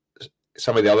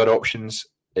 Some of the other options,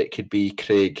 it could be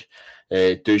Craig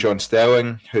Dujon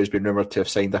Sterling, who's been rumoured to have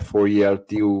signed a 4-year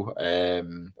deal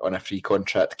on a free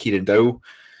contract. Kieran Dowell,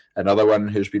 another one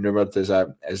who's been rumoured to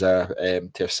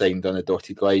have signed on a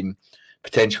dotted line.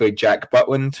 Potentially Jack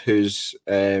Butland, who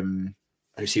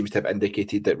seems to have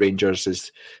indicated that Rangers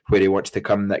is where he wants to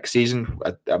come next season.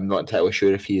 I'm not entirely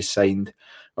sure if he is signed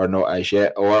or not as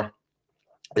yet, or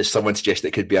as someone suggested,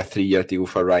 it could be a 3-year deal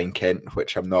for Ryan Kent,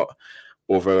 which I'm not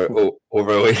overly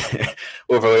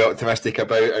optimistic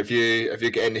about. Have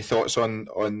you got any thoughts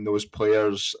on those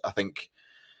players? I think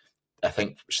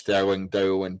Sterling,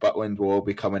 Dowell and Butland will all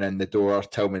be coming in the door.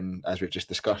 Tillman, as we've just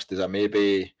discussed, is a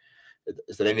maybe.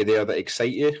 Is there any there that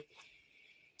excite you?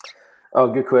 Oh,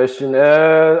 good question.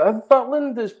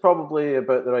 Butland is probably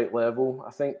about the right level.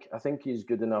 I think he's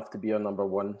good enough to be our number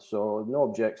one. So no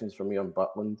objections from me on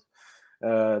Butland.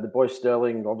 The boy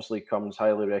Sterling obviously comes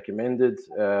highly recommended.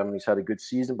 He's had a good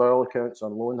season by all accounts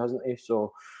on loan, hasn't he?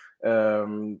 So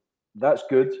that's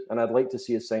good. And I'd like to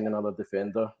see us sign another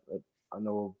defender. I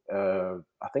know.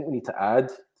 I think we need to add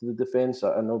to the defence.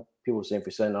 I know people are saying if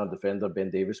we sign another defender,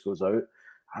 Ben Davies goes out.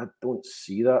 I don't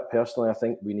see that personally. I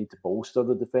think we need to bolster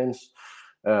the defence,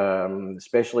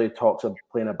 especially talks of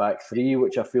playing a back three,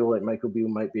 which I feel like Michael Beale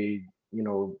might be,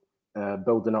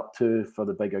 building up to for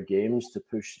the bigger games to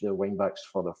push the wing backs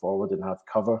further forward and have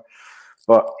cover.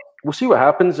 But we'll see what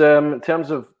happens. In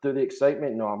terms of the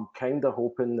excitement, no, I'm kind of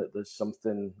hoping that there's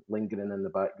something lingering in the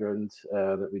background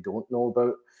that we don't know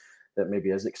about that maybe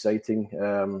is exciting.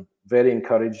 Very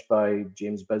encouraged by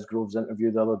James Bisgrove's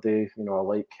interview the other day. I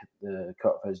like the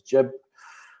cut of his jib.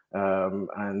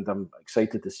 And I'm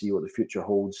excited to see what the future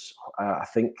holds. I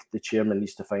think the chairman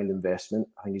needs to find investment.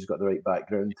 I think he's got the right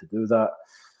background to do that.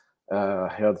 I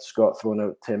heard Scott throwing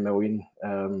out 10 million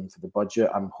for the budget.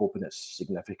 I'm hoping it's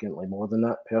significantly more than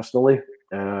that personally.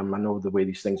 I know the way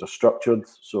these things are structured,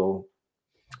 so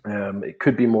it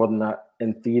could be more than that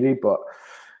in theory, but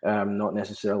not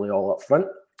necessarily all up front.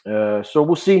 So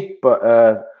we'll see.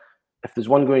 But if there's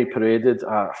one going to be paraded,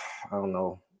 I don't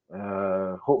know.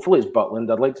 Hopefully it's Butland.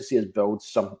 I'd like to see us build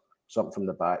something from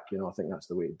the back. I think that's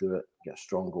the way to do it. Get a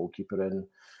strong goalkeeper in,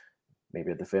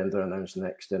 maybe a defender announced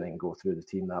next, and then go through the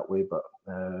team that way. But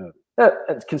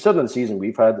considering the season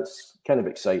we've had, it's kind of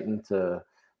exciting to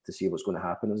see what's going to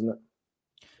happen, isn't it?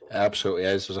 It absolutely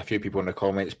is. There's a few people in the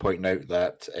comments pointing out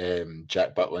that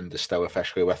Jack Butland is still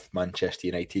officially with Manchester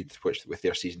United, which with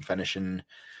their season finishing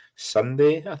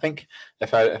Sunday, I think,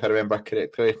 if I remember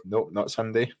correctly. No, not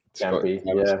Sunday. Can't be.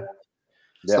 Yeah.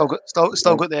 Still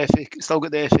got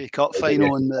the FA Cup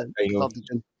final on the 3rd of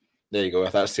June. There you go.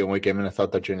 That's the only game in the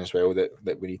 3rd of June as well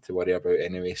that we need to worry about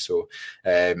anyway. So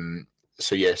I don't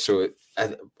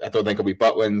think it'll be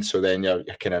Butland. So then you're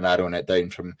kind of narrowing it down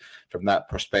from that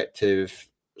perspective.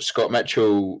 Scott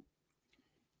Mitchell,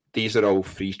 these are all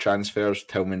free transfers.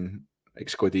 Tillman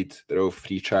excluded. They're all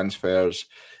free transfers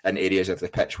in areas of the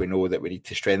pitch we know that we need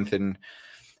to strengthen.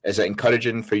 Is it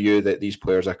encouraging for you that these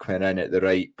players are coming in at the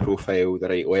right profile, the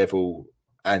right level,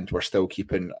 and we're still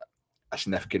keeping a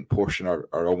significant portion or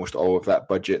almost all of that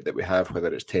budget that we have,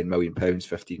 whether it's £10 million,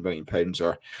 £15 million,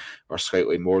 or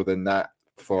slightly more than that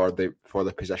for the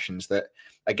positions that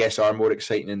I guess are more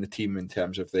exciting in the team in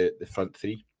terms of the front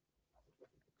three?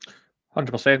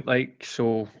 100%.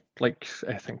 So like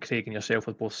I think Craig and yourself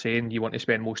were both saying, you want to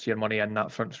spend most of your money in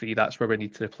that front three. That's where we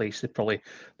need to replace probably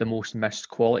the most missed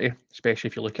quality, especially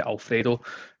if you look at Alfredo.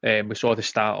 We saw the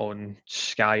stat on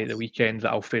Sky at the weekend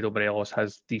that Alfredo Morelos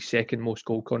has the second most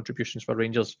goal contributions for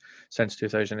Rangers since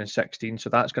 2016. So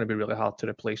that's going to be really hard to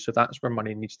replace. So that's where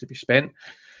money needs to be spent.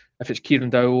 If it's Kieran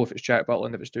Dowell, if it's Jack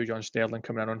Butland, if it's Dujon Sterling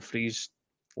coming in on frees,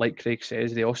 like Craig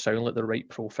says, they all sound like the right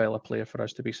profile of player for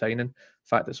us to be signing. The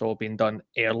fact it's all been done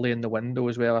early in the window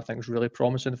as well, I think is really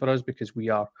promising for us because we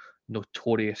are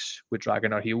notorious with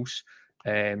dragging our heels.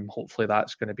 Hopefully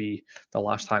that's going to be the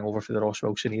last hangover for the Ross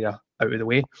Wilson era out of the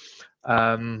way.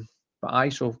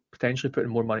 So potentially putting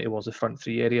more money towards the front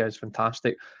three area is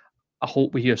fantastic. I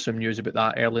hope we hear some news about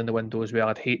that early in the window as well.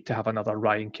 I'd hate to have another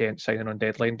Ryan Kent signing on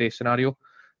deadline day scenario.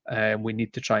 We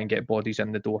need to try and get bodies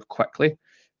in the door quickly.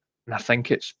 And I think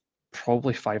it's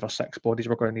probably 5 or 6 bodies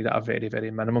we're going to need at a very,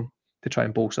 very minimum to try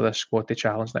and bolster this squad to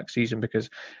challenge next season because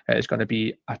it's going to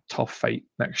be a tough fight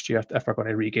next year if we're going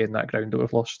to regain that ground that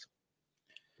we've lost.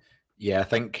 Yeah, I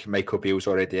think Michael Beale's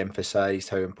already emphasised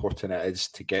how important it is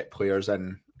to get players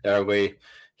in early.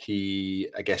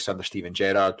 I guess under Steven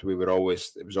Gerrard,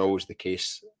 it was always the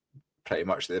case pretty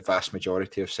much that the vast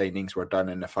majority of signings were done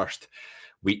in the first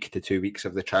week to 2 weeks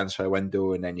of the transfer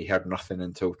window, and then you heard nothing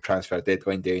until transfer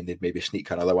deadline day, and they'd maybe sneak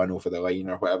another one over the line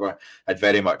or whatever. I'd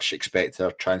very much expect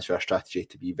our transfer strategy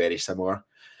to be very similar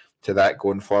to that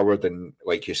going forward, and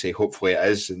like you say, hopefully it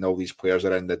is, and all these players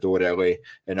are in the door early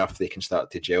enough they can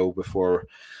start to gel before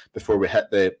we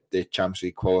hit the Champions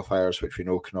League qualifiers, which we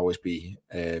know can always be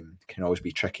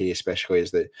tricky, especially as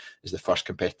the first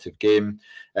competitive game.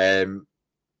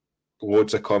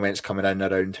 Loads of comments coming in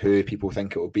around who people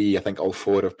think it will be. I think all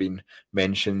 4 have been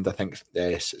mentioned. I think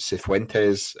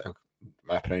Cifuentes,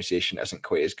 my pronunciation isn't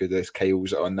quite as good as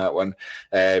Kyle's on that one.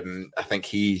 I think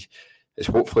he is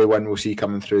hopefully one we'll see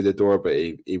coming through the door, but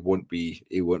he won't be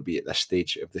at this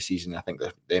stage of the season. I think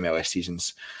the MLS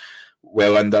season's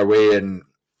well underway, and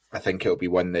I think it'll be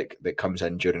one that comes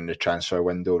in during the transfer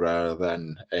window rather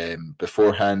than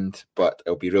beforehand. But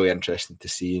it'll be really interesting to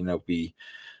see, and I'll be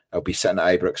sitting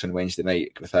at Ibrox on Wednesday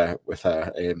night with a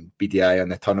beady eye on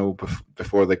the tunnel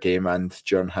before the game and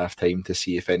during half time to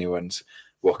see if anyone's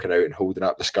walking out and holding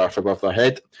up the scarf above their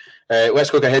head. Let's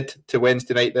go ahead to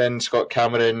Wednesday night then. Scott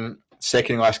Cameron,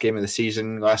 second and last game of the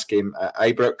season, last game at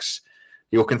Ibrox.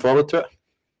 You looking forward to it?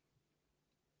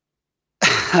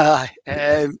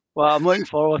 Well, I'm looking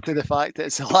forward to the fact that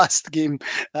it's the last game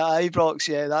at Ibrox.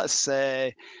 Yeah, that's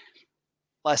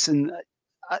listen.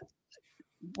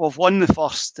 We've won the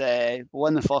first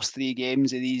 3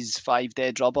 games of these 5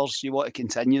 dead rubbers. You want to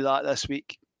continue that this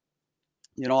week.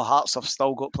 You know, Hearts have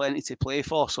still got plenty to play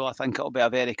for, so I think it'll be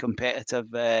a very competitive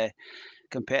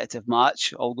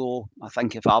match. Although I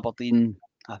think if Aberdeen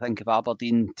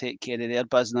take care of their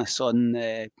business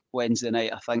on Wednesday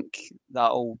night, I think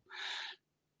that'll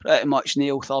pretty much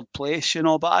nail third place. You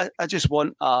know, but I just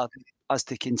want us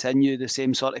to continue the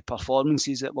same sort of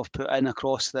performances that we've put in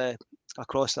across the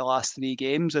last 3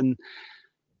 games, and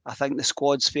I think the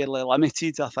squad's fairly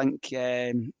limited. I think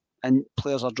and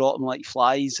players are dropping like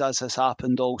flies, as has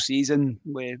happened all season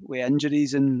with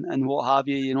injuries and what have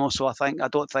you. You know, so I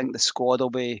don't think the squad will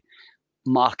be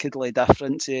markedly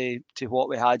different to what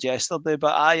we had yesterday.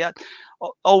 But I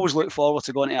always look forward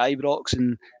to going to Ibrox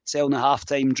and selling a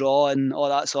half-time draw and all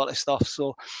that sort of stuff.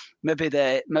 So maybe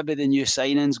the new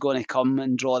signing's going to come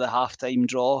and draw the half-time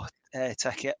draw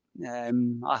ticket.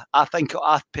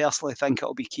 I personally think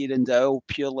it'll be Kieran Dowell,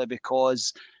 purely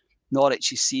because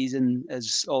Norwich's season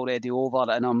is already over,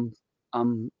 and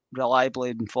I'm reliably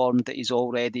informed that he's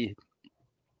already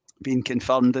been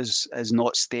confirmed as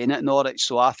not staying at Norwich.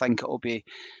 So I think it'll be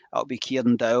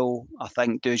Kieran Dowell. I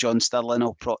think Dujon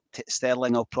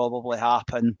Sterling will probably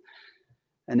happen,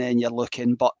 and then you're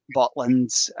looking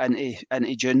Butland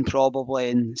into June probably,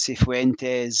 and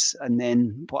Cifuentes, and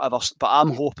then whatever. But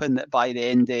I'm hoping that by the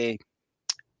end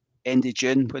of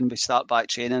June, when we start back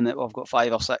training, that we've got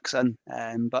 5 or 6 in.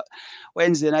 But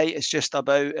Wednesday night is just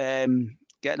about getting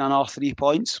another 3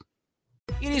 points.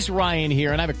 It is Ryan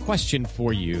here, and I have a question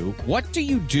for you. What do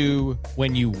you do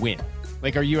when you win?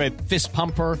 Like, are you a fist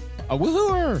pumper, a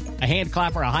woohooer, a hand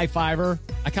clapper, a high fiver?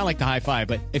 I kind of like the high five,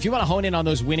 but if you want to hone in on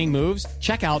those winning moves,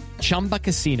 check out Chumba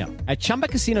Casino. At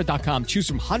ChumbaCasino.com, choose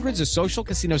from hundreds of social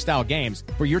casino-style games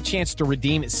for your chance to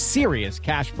redeem serious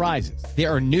cash prizes.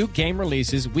 There are new game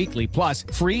releases weekly, plus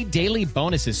free daily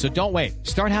bonuses, so don't wait.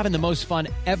 Start having the most fun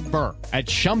ever at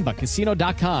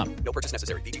ChumbaCasino.com. No purchase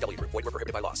necessary. VGW Group. Void where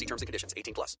prohibited by law. See terms and conditions.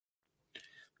 18+.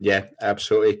 Yeah,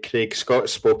 absolutely. Craig, Scott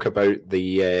spoke about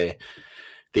the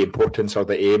the importance or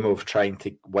the aim of trying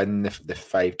to win the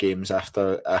 5 games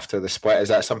after the split. Is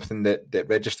that something that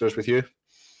registers with you?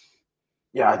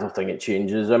 Yeah, I don't think it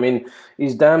changes. I mean,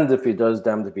 he's damned if he does,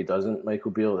 damned if he doesn't.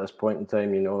 Michael Beale at this point in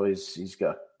time, he's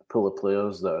got a pool of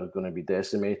players that are going to be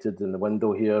decimated in the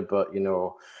window here, but he's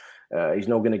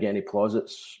not going to get any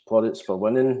plaudits for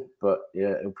winning. But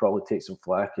yeah, it'll probably take some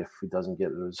flack if he doesn't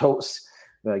get the results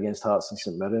against Hearts and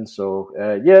St Mirren. So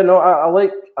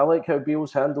I like how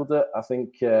Beale's handled it. I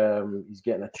think he's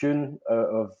getting a tune out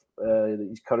of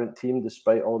his current team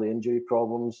despite all the injury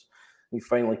problems. He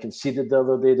finally conceded the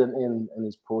other day, didn't he, in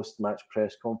his post-match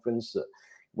press conference, that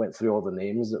went through all the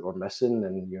names that were missing,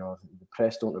 and the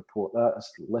press don't report that.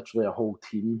 It's literally a whole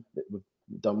team that we've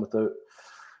done without.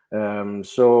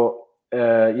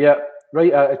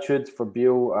 Right attitude for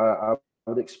Beale. I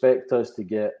would expect us to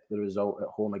get the result at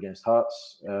home against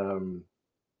Hearts and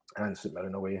St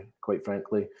Mirren away, quite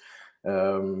frankly.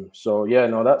 That's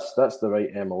the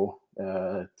right MO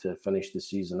to finish the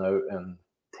season out and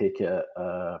take it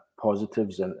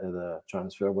positives into the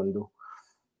transfer window.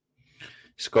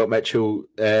 Scott Mitchell,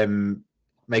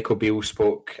 Michael Beale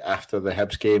spoke after the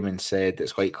Hibs game and said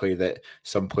it's likely that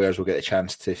some players will get a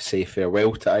chance to say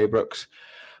farewell to Ibrox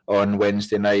on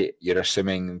Wednesday night. You're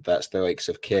assuming that's the likes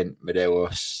of Kent,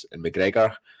 Morelos and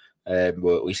McGregor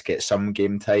will at least get some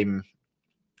game time.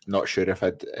 Not sure if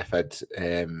I'd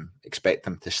expect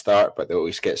them to start, but they'll at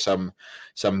least get some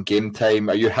game time.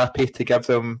 Are you happy to give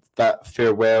them that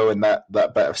farewell and that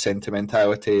bit of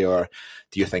sentimentality, or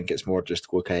do you think it's more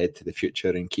just look ahead to the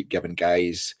future and keep giving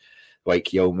guys like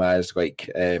Yilmaz, like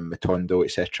Matondo,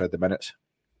 etc. the minutes?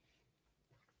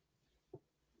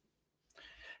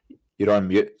 You're on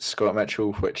mute, Scott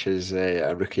Mitchell, which is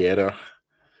a rookie error.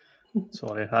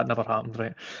 Sorry, that never happened,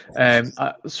 right?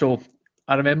 So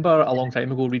I remember a long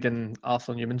time ago reading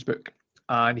Arthur Newman's book,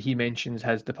 and he mentions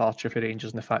his departure for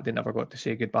Rangers and the fact they never got to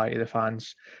say goodbye to the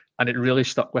fans, and it really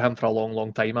stuck with him for a long,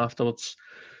 long time afterwards.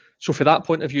 So for that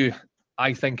point of view,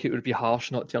 I think it would be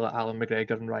harsh not to let Alan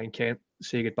McGregor and Ryan Kent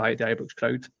say goodbye to the Ibrox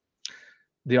crowd.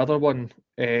 The other one,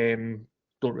 don't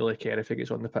really care if he gets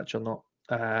on the pitch or not.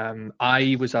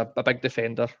 I was a big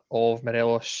defender of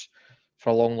Morelos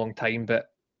for a long, long time, but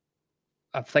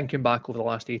I'm thinking back over the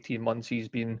last 18 months, he's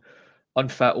been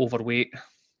unfit, overweight,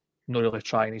 not really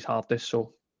trying his hardest,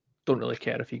 so don't really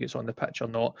care if he gets on the pitch or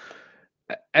not.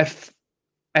 If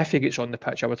he gets on the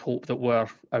pitch, I would hope that we're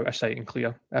out of sight and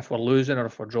clear. If we're losing or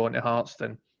if we're drawing to Hearts,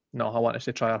 then no, I want us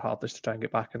to try our hardest to try and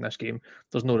get back in this game.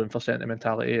 There's no room for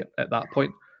sentimentality at that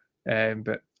point.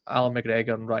 But Alan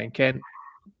McGregor and Ryan Kent,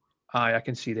 I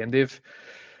can see them. They've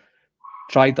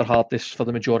tried their hardest for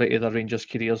the majority of their Rangers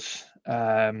careers.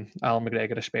 Alan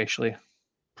McGregor especially,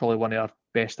 probably one of our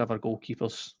best ever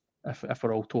goalkeepers, if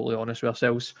we're all totally honest with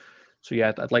ourselves. So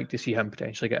yeah, I'd like to see him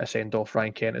potentially get a send-off,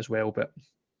 Ryan Kent as well, but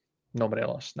no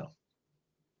Morelos, no.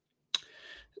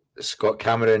 Scott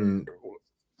Cameron,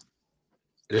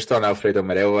 just on Alfredo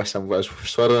Morelos, I was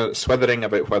swithering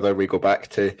about whether we go back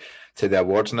to the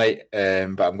awards night,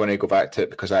 but I'm going to go back to it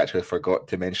because I actually forgot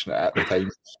to mention it at the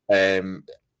time.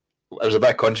 There was a bit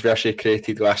of controversy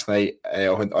created last night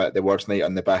at the awards night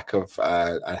on the back of,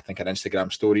 I think, an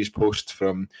Instagram stories post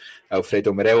from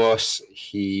Alfredo Morelos.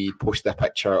 He posted a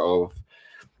picture of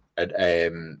a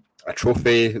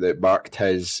trophy that marked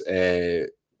his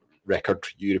record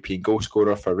European goal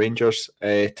scorer for Rangers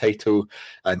title,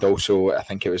 and also I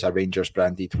think it was a Rangers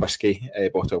branded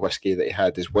bottle of whiskey that he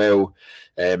had as well.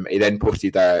 He then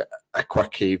posted a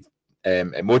quirky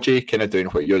emoji, kind of doing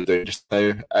what you're doing just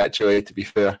now, actually, to be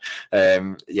fair.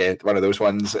 One of those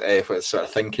ones with sort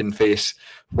of thinking face.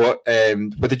 What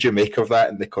did you make of that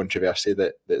and the controversy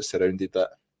that surrounded that?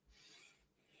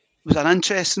 It was an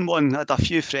interesting one. I had a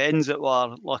few friends that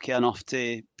were lucky enough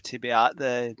to be at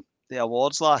the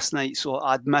awards last night, so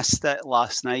I'd missed it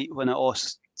last night when it all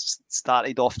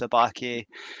started off the back of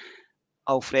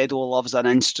Alfredo loves an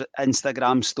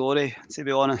Instagram story, to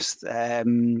be honest.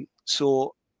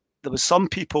 So there was some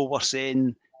people were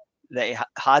saying that he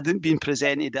hadn't been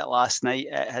presented it last night.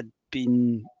 It had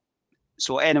been...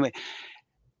 So anyway,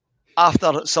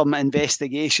 after some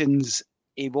investigations,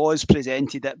 he was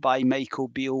presented it by Michael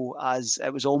Beale as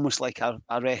it was almost like a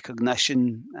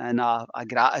recognition and a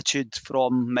gratitude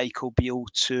from Michael Beale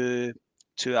to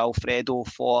Alfredo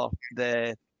for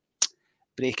the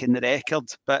breaking the record.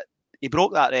 But he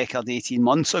broke that record 18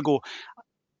 months ago.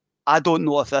 I don't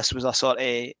know if this was a sort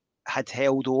of had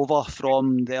held over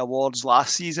from the awards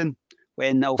last season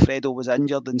when Alfredo was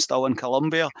injured and still in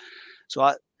Colombia.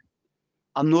 So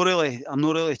I'm not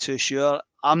really too sure.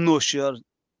 I'm not sure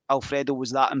Alfredo was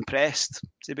that impressed.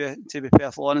 To be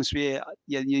perfectly honest with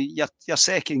you, you're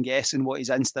second guessing what his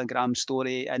Instagram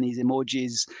story and his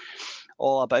emojis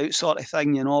all about, sort of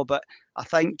thing, you know. But I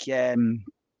think the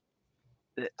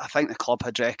club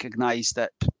had recognised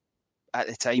it at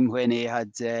the time when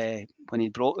he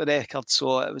broke the record.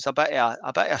 So it was a bit of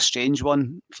a strange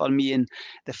one for me, and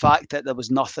the fact that there was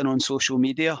nothing on social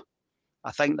media. I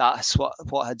think that's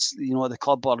what had, you know, the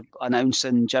club were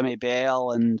announcing Jimmy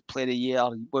Bell and Player of the Year,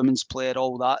 Women's Player,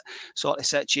 all that sort of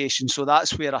situation. So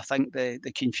that's where I think the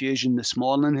confusion this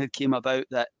morning had came about,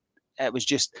 that it was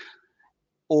just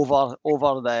over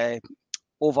the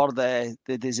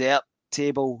dessert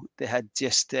table. They had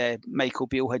just Michael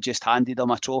Beale had just handed him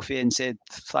a trophy and said,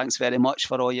 "Thanks very much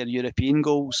for all your European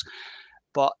goals."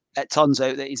 But it turns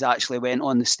out that he's actually went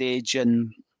on the stage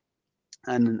and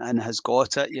has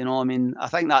got it. You know, I mean, I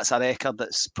think that's a record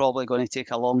that's probably going to take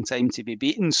a long time to be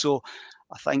beaten. So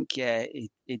I think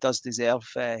he does deserve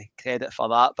credit for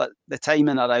that. But the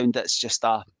timing around it's just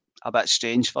a bit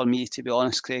strange for me, to be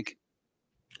honest, Craig.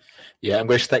 Yeah, I'm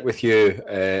going to stick with you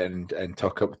and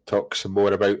talk some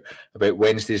more about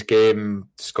Wednesday's game.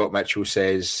 Scott Mitchell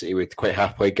says he would quite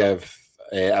happily give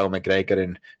Al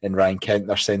McGregor and Ryan Kent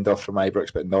their send-off from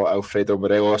Ibrox, but not Alfredo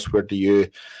Morelos. Where do you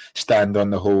stand on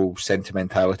the whole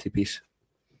sentimentality piece?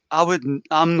 I'm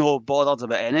not bothered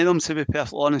about any of them, to be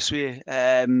perfectly honest with you.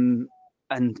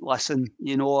 And listen,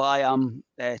 you know, I am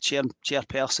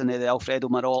chairperson of the Alfredo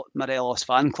Morelos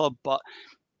fan club, but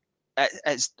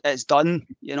it's done.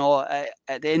 You know,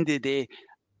 at the end of the day,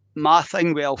 my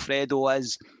thing with Alfredo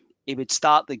is he would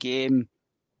start the game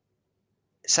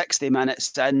 60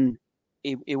 minutes in.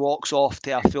 He walks off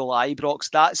to a full Ibrox.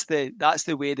 That's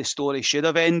the way the story should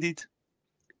have ended.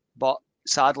 But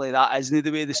sadly, that isn't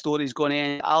the way the story's going to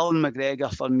end. Alan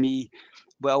McGregor, for me,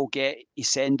 will get his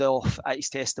send-off at his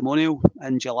testimonial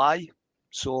in July.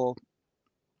 So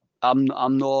I'm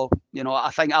not, you know,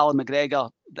 I think Alan McGregor,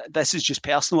 this is just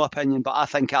personal opinion, but I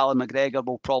think Alan McGregor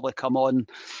will probably come on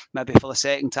maybe for the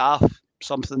second half,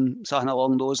 something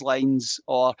along those lines,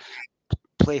 or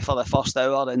play for the first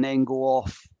hour and then go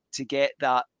off to get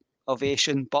that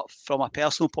ovation. But from a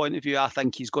personal point of view, I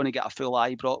think he's going to get a full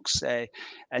Ibrox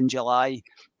in July.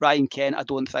 Ryan Kent, I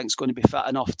don't think is going to be fit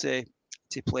enough to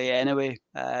play anyway.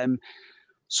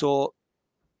 So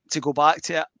to go back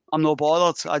to it, I'm not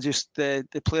bothered. I just the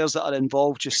players that are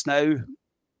involved just now,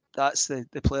 that's the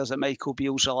players that Michael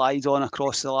Beale's relied on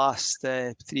across the last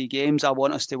 3 games. I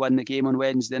want us to win the game on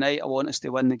Wednesday night. I want us to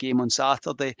win the game on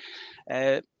Saturday.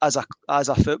 As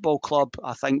a football club,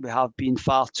 I think we have been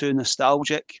far too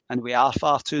nostalgic, and we are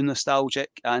far too nostalgic.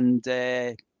 And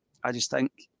I just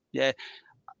think, yeah,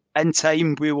 in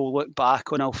time we will look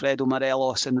back on Alfredo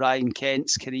Morelos and Ryan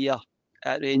Kent's career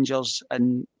at Rangers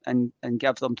and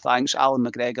give them thanks. Alan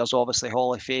McGregor's obviously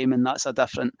Hall of Fame, and that's a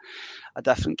different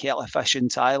kettle of fish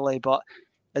entirely. But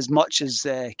as much as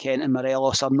Kent and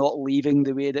Morelos are not leaving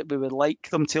the way that we would like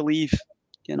them to leave,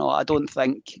 you know, I don't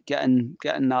think getting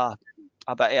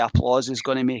a bit of applause is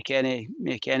going to make any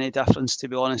difference, to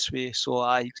be honest with you. So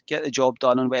I get the job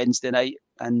done on Wednesday night,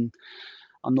 and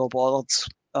I'm not bothered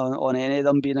on any of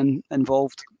them being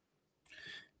involved.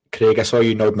 Craig, I saw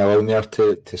you nodding along there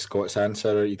to Scott's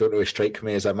answer. You don't really strike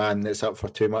me as a man that's up for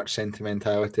too much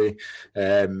sentimentality.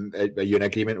 Are you in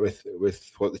agreement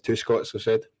with what the two Scots have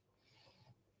said?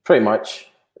 Pretty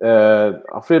much.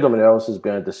 Alfredo Morelos has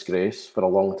been a disgrace for a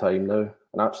long time now,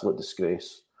 an absolute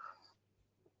disgrace.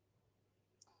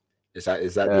 Is that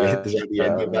the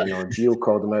end of that? You know, Gio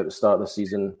called him out at the start of the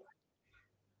season.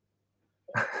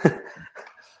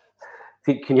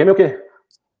 Can you hear me okay?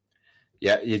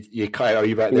 Yeah, you cut out. Are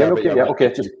you back there? Okay? Yeah,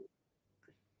 okay. Just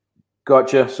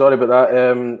gotcha. Sorry about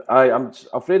that.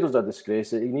 Alfredo's a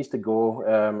disgrace. He needs to go.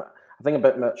 I think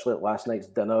about Mitchell at last night's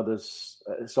dinner.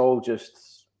 It's all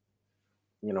just,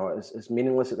 you know, it's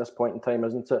meaningless at this point in time,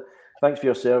 isn't it? Thanks for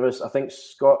your service. I think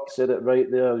Scott said it right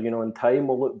there. You know, in time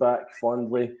we'll look back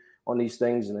fondly on these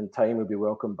things, and in time we'll be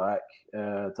welcome back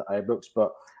to Ibrox.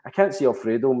 But I can't see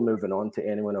Alfredo moving on to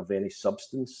anyone of any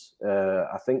substance.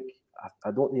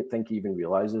 I don't think he even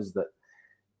realises that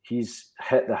he's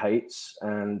hit the heights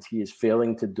and he is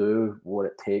failing to do what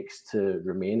it takes to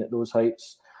remain at those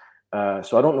heights.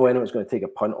 So I don't know anyone's going to take a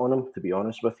punt on him, to be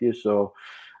honest with you. So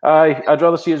I'd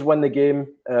rather see us win the game.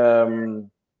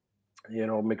 You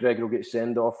know, McGregor will get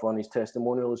send off on his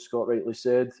testimonial, as Scott rightly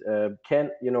said.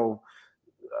 Kent, you know,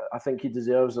 I think he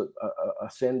deserves a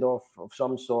send off of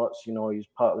some sorts. You know, he's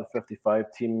part of the 55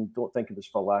 team. Don't think it was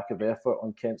for lack of effort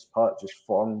on Kent's part. Just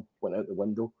form went out the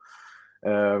window.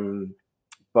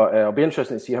 But it'll be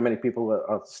interesting to see how many people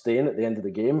are staying at the end of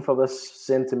the game for this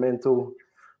sentimental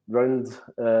round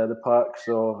the park.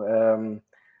 So,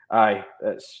 aye,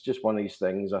 it's just one of these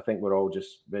things. I think we're all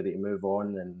just ready to move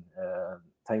on and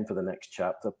time for the next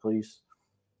chapter, please.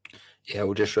 Yeah,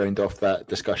 we'll just round off that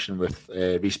discussion with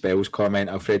Rhys Bell's comment.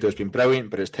 Alfredo's been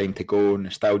brilliant, but it's time to go.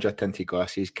 Nostalgia tinted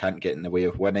glasses can't get in the way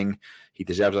of winning. He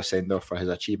deserves a send-off for his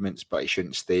achievements, but he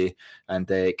shouldn't stay. And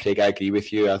Craig, I agree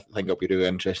with you. I think it'll be really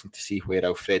interesting to see where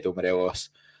Alfredo Morelos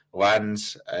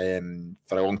lands.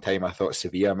 For a long time, I thought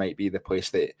Sevilla might be the place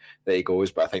that he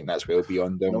goes, but I think that's well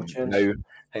beyond him now.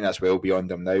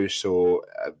 So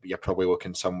you're probably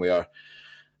looking somewhere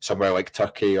like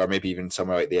Turkey, or maybe even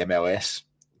somewhere like the MLS,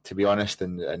 to be honest.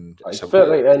 And he's fit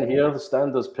right in here. The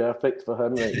standard's perfect for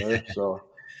him right now. So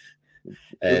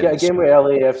we'll get a game with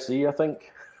LAFC, I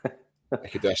think. I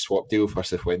could do a swap deal for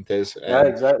Cifuentes. Yeah,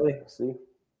 exactly. See.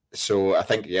 So I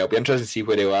think it'll be interesting to see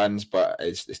where he lands, but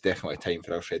it's definitely time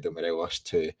for Alfredo Morelos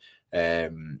to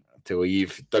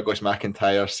leave. Douglas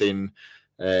McIntyre saying,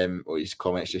 his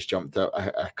comments just jumped out.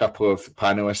 A couple of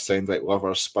panelists sound like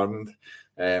lovers spurned.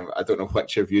 I don't know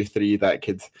which of you three that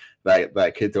could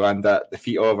land at the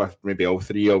feet of, or maybe all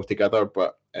three altogether.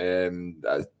 But I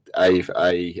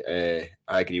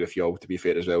agree with you all, to be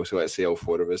fair, as well. So let's say all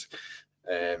four of us.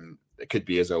 It could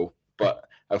be as all, but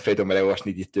Alfredo Morelos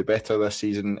needed to do better this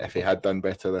season. If he had done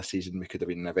better this season, we could have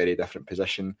been in a very different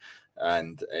position.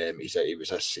 And he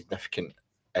was a significant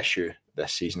issue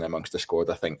this season amongst the squad,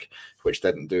 I think, which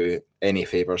didn't do any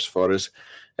favours for us.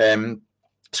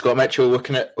 Scott Mitchell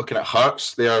looking at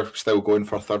Hearts. They are still going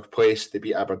for third place. They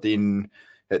beat Aberdeen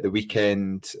at the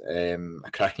weekend. A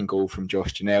cracking goal from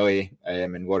Josh Ginnelly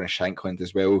and Warren Shankland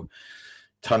as well,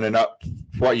 turning up.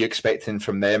 What are you expecting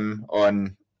from them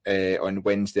on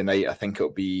Wednesday night? I think I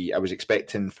was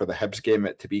expecting for the Hibs game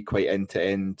it to be quite end to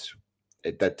end.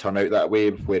 It did turn out that way,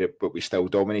 but we still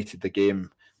dominated the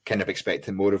game. Kind of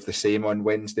expecting more of the same on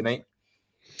Wednesday night.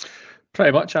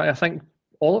 Pretty much. I think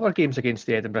all of our games against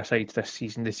the Edinburgh sides this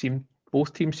season,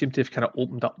 both teams seem to have kind of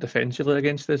opened up defensively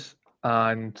against us,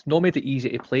 and not made it easy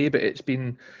to play, but it's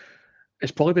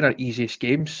probably been our easiest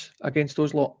games against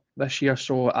those lot this year.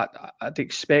 So I'd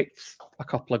expect a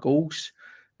couple of goals.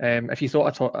 If you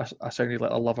thought I sounded like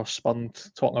a lover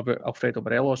spurned talking about Alfredo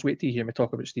Morelos, wait till you hear me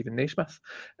talk about Stephen Naismith.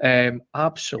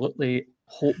 Absolutely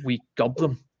hope we gub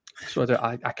them. So that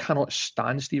I cannot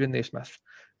stand Stephen Naismith.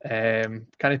 Can't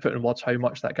put in words how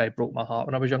much that guy broke my heart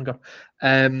when I was younger.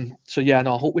 So yeah,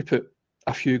 no, I hope we put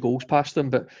a few goals past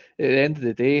them. But at the end of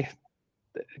the day,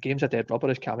 the game's a dead rubber,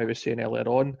 as Cammy was saying earlier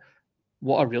on.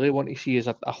 What I really want to see is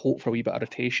a hope for a wee bit of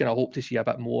rotation. I hope to see a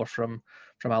bit more from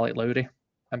Alec Lowry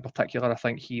in particular. I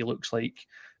think he looks like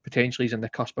potentially he's in the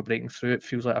cusp of breaking through. It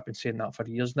feels like I've been saying that for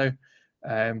years now.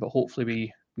 But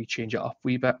hopefully we change it up a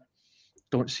wee bit.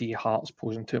 Don't see Hearts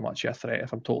posing too much of a threat,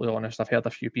 if I'm totally honest. I've heard a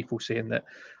few people saying that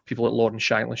people like Lauren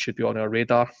Shankland should be on our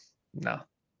radar. Nah,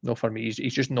 no for me.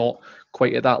 He's just not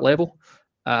quite at that level.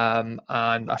 And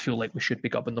I feel like we should be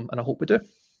gubbing them, and I hope we do.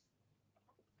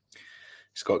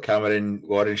 Scott Cameron,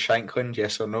 Lauren Shankland,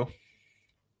 yes or no?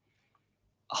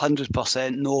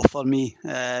 100% no for me.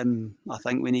 I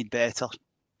think we need better.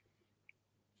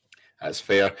 That's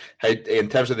fair. In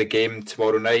terms of the game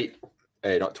tomorrow night,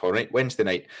 not tomorrow night, Wednesday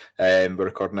night. We're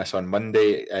recording this on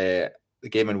Monday. The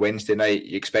game on Wednesday night,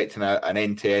 you expecting an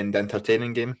end-to-end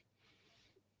entertaining game?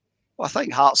 Well, I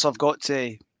think Hearts have got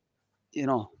to,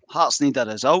 Hearts need a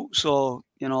result. So,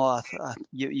 you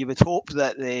would hope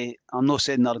that I'm not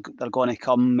saying they're going to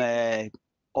come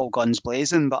all guns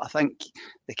blazing, but I think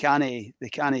they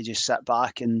can't just sit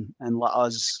back and let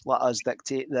us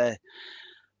dictate the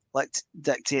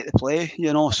play,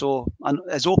 So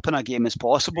as open a game as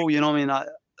possible,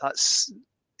 that's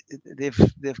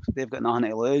they've got nothing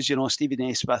to lose, Stevie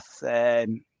Naismith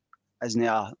isn't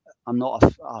I'm not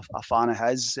a fan of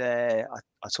his at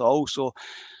all. So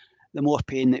the more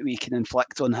pain that we can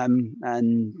inflict on him,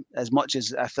 and as much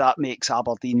as if that makes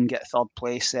Aberdeen get third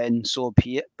place, then so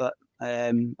be it. But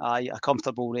a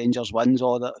comfortable Rangers wins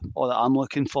all that I'm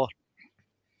looking for.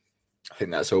 I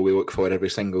think that's all we look for every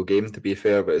single game, to be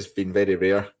fair, but it's been very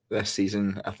rare this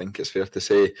season, I think it's fair to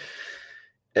say.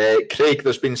 Craig,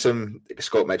 there's been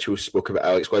Scott Mitchell spoke about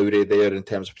Alex Lowry there in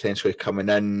terms of potentially coming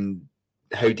in.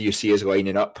 How do you see us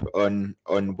lining up on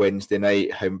Wednesday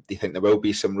night? How do you think there will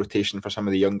be some rotation for some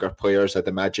of the younger players? I'd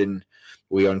imagine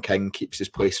Leon King keeps his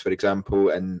place, for example,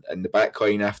 in the back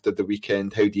line after the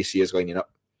weekend. How do you see us lining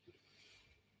up?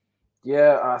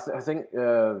 Yeah, I think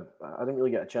I didn't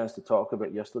really get a chance to talk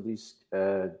about yesterday's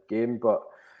game, but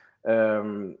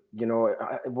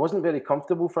it wasn't very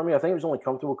comfortable for me. I think it was only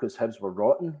comfortable because Hibs were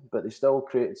rotten, but they still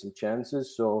created some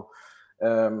chances. So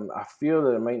I fear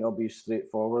that it might not be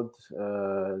straightforward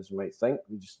as you might think.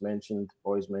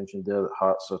 Boys mentioned there that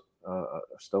Hearts are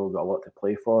still got a lot to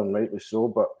play for, and rightly so.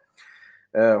 But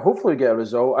hopefully we get a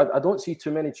result. I don't see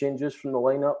too many changes from the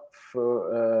lineup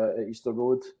for at Easter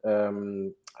Road.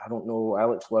 I don't know.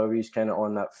 Alex Lowry's kind of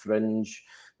on that fringe.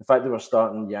 The fact that we're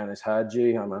starting Yanis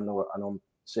Hadji, I know I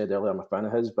said earlier I'm a fan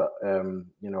of his, but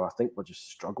I think we're just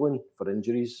struggling for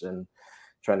injuries and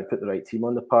trying to put the right team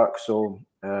on the park. So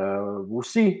we'll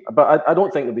see. But I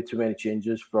don't think there'll be too many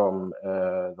changes from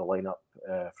the lineup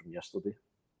from yesterday.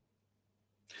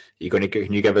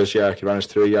 Can you give us run us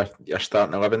through your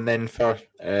starting 11 then for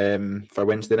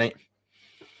Wednesday night?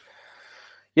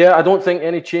 Yeah, I don't think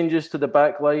any changes to the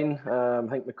back line. I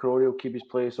think McCrory will keep his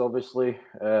place, obviously.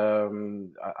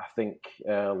 I think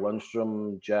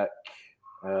Lundstrom, Jack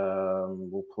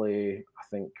will play. I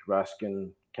think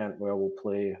Raskin, Cantwell will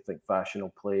play. I think Fashion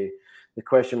will play. The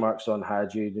question marks on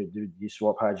Hadji. Do you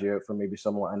swap Hadji out for maybe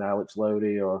someone like an Alex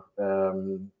Lowry? Or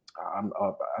I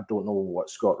don't know what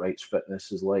Scott Wright's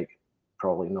fitness is like.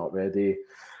 Probably not ready.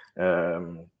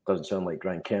 Doesn't sound like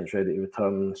Grant Kent's ready to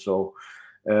return. So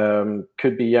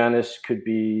could be Yanis, could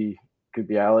be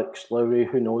Alex Lowry.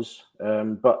 Who knows?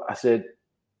 But I said,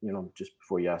 just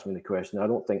before you asked me the question, I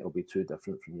don't think it'll be too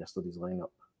different from yesterday's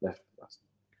lineup.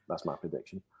 That's my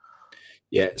prediction.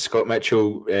 Yeah, Scott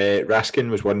Mitchell, Raskin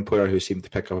was one player who seemed to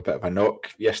pick up a bit of a knock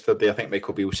yesterday. I think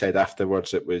Michael Beale said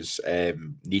afterwards it was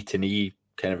knee to knee,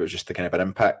 it was just a kind of an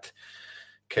impact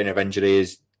kind of injury.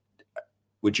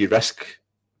 Would you risk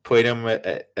playing him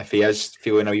if he is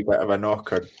feeling a wee bit of a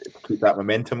knock, or keep that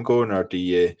momentum going, or do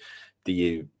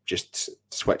you just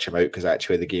switch him out because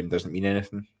actually the game doesn't mean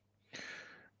anything?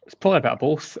 It's probably a bit of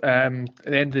both. At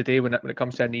the end of the day, when it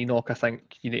comes to a knee knock, I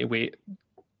think you need to wait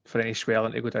for any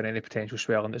swelling to go down, any potential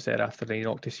swelling that's there after the knee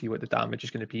knock, to see what the damage is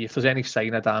going to be. If there's any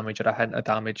sign of damage or a hint of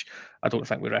damage, I don't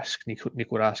think we risk Nico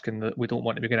Raskin. We don't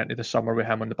want to be going into the summer with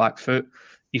him on the back foot.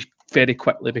 He's very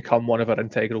quickly become one of our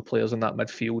integral players in that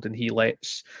midfield, and he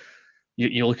lets...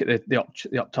 You look at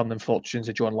the upturning fortunes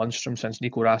of John Lundstrom since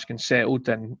Nico Raskin settled,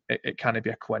 and it can't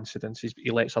be a coincidence. He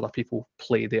lets other people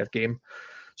play their game.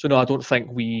 So no, I don't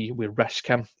think we risk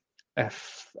him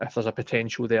if there's a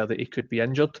potential there that he could be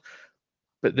injured.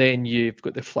 But then you've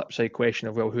got the flip side question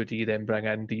of, well, who do you then bring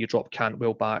in? Do you drop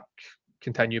Cantwell back,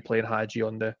 continue playing Hadji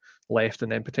on the left,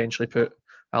 and then potentially put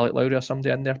Alec Lowry or somebody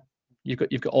in there? You've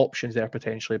got options there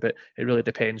potentially, but it really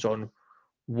depends on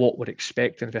what we're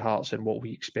expecting for Hearts and what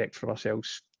we expect from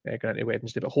ourselves going into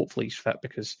Wednesday. But hopefully he's fit,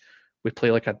 because we play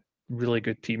like a really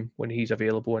good team when he's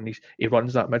available, and he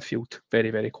runs that midfield very,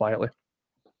 very quietly.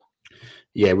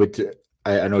 Yeah,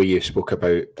 I know you spoke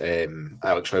about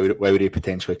Alex Lowry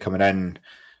potentially coming in,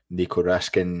 Nico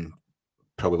Raskin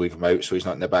probably leave him out so he's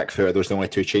not in the back foot. Are those the only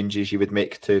two changes you would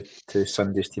make to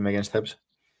Sunday's team against Hibs?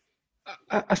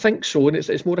 I think so, and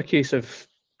it's more a case of,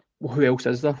 well, who else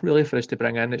is there really for us to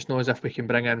bring in? It's not as if we can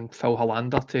bring in Phil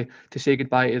Hollander to say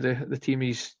goodbye to the team.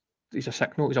 He's a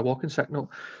sick note, he's a walking sick note.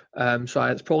 So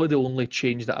it's probably the only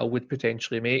change that I would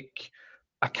potentially make.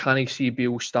 I can't see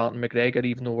Beale starting McGregor,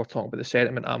 even though we're talking about the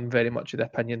sentiment. I'm very much of the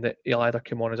opinion that he'll either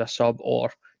come on as a sub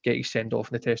or get his send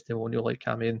off in the testimonial, like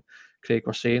Cammy and Craig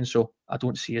were saying. So I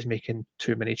don't see us making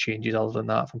too many changes other than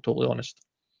that, if I'm totally honest.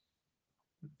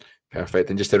 Perfect.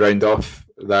 And just to round off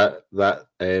that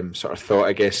sort of thought,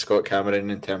 I guess, Scott Cameron,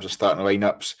 in terms of starting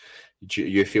lineups, do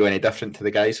you feel any different to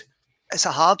the guys? It's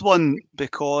a hard one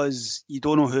because you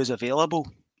don't know who's available.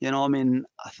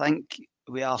 I think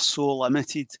we are so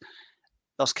limited.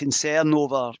 There's concern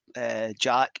over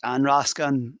Jack and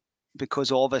Raskin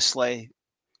because obviously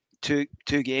two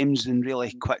games in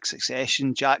really quick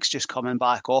succession. Jack's just coming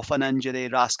back off an injury.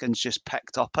 Raskin's just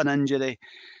picked up an injury.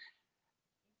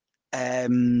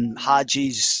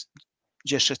 Hadji's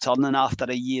just returning after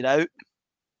a year out.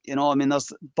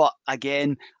 But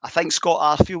again, I think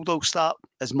Scott Arfield will start.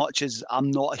 As much as I'm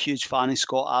not a huge fan of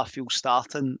Scott Arfield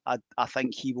starting, I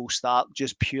think he will start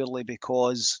just purely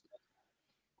because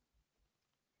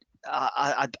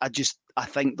I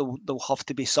think there'll have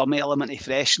to be some element of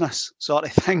freshness sort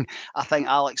of thing. I think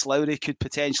Alex Lowry could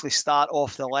potentially start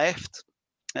off the left.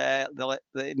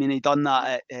 He done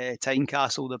that at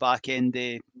Tynecastle the back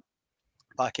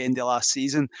end of last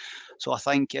season. So I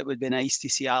think it would be nice to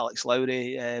see Alex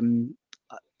Lowry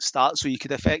start. So you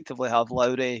could effectively have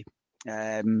Lowry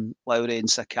and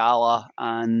Sakala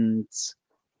and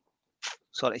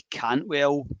sort of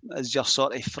Cantwell as your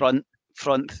sort of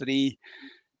front three.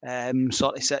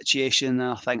 Sort of situation.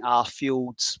 I think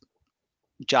Arfield,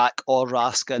 Jack or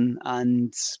Raskin,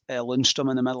 and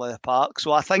Lundstrom in the middle of the park.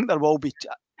 So I think there will be,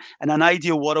 in an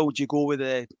ideal world, you go with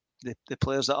the the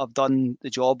players that have done the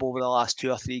job over the last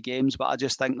 2 or 3 games. But I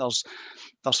just think there's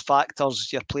factors.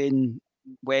 You're playing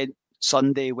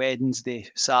Sunday, Wednesday,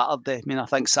 Saturday. I mean, I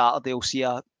think Saturday will see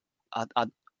a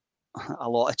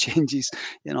lot of changes.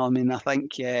 You know, I mean, I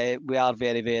think we are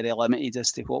very, very limited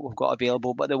as to what we've got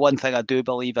available. But the one thing I do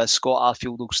believe is Scott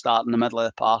Arfield will start in the middle of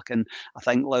the park, and I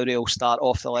think Lowry will start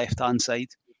off the left-hand side.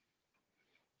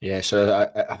 Yeah, so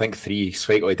I think 3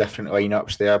 slightly different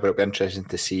lineups there, but it'll be interesting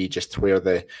to see just where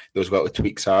those little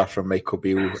tweaks are from Michael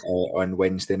Beale on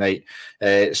Wednesday night.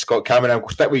 Scott Cameron, I'll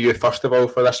stick with you first of all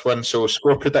for this one. So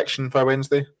score prediction for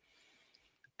Wednesday?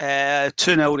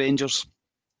 2-0 Rangers.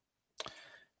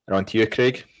 And on to you,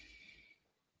 Craig.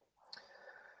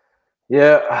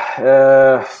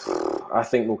 Yeah, I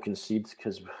think we'll concede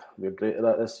because we're great at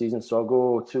that this season. So I'll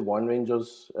go 2-1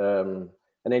 Rangers.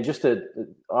 And then just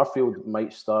Arfield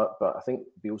might start, but I think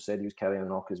Beale said he was carrying a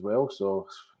knock as well. So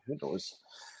who knows?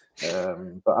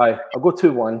 But I'll go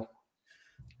 2-1.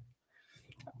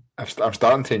 I'm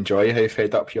starting to enjoy how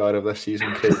fed up you are of this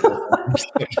season, Craig.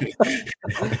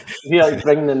 Yeah,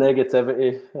 bring the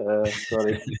negativity.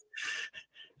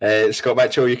 Sorry. Scott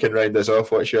Mitchell, you can round us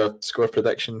off. What's your score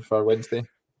prediction for Wednesday?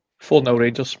 4-0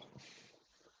 Rangers.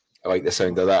 I like the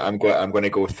sound of that. I'm going to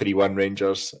go 3-1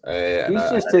 Rangers.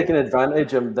 He's just taking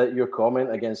advantage of that your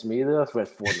comment against me there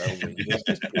with 4-0 Rangers.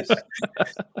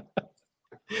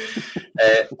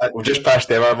 We've just passed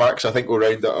the hour mark, so I think we'll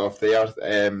round it off there.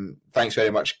 Thanks very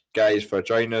much, guys, for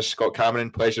joining us. Scott Cameron,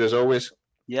 pleasure as always.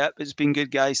 Yep, it's been good,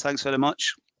 guys. Thanks very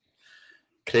much.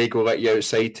 Craig will let you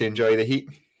outside to enjoy the heat.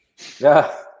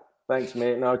 Yeah, thanks,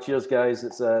 mate. No, cheers, guys.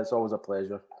 It's always a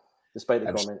pleasure, despite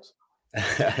the comments.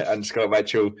 And Scott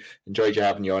Mitchell, enjoyed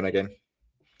having you on again.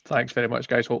 Thanks very much,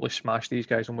 guys. Hopefully smash these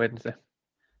guys on Wednesday.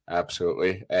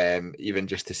 Absolutely. Even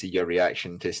just to see your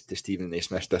reaction to Stephen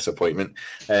Naismith's disappointment.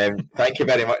 Thank you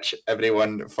very much,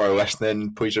 everyone, for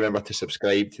listening. Please remember to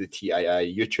subscribe to the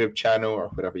TII YouTube channel or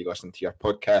wherever you listen to your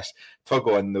podcast.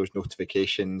 Toggle on those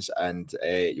notifications and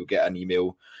you'll get an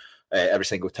email every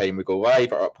single time we go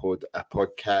live or upload a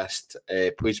podcast.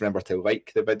 Please remember to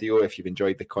like the video if you've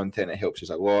enjoyed the content. It helps us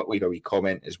a lot. Leave a wee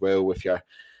comment as well with your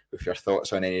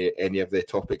thoughts on any of the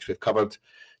topics we've covered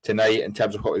tonight. In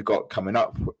terms of what we've got coming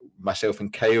up, myself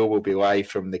and Kyle will be live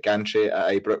from the gantry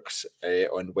at Ibrox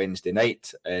on Wednesday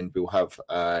night, and we'll have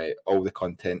all the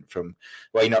content from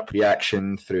lineup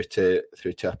reaction through to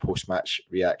a post-match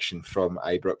reaction from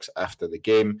Ibrox after the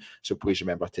game. So please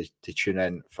remember to tune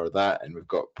in for that, and we've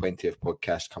got plenty of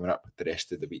podcasts coming up the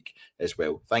rest of the week as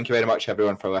well. Thank you very much,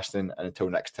 everyone, for listening, and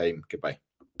until next time, goodbye.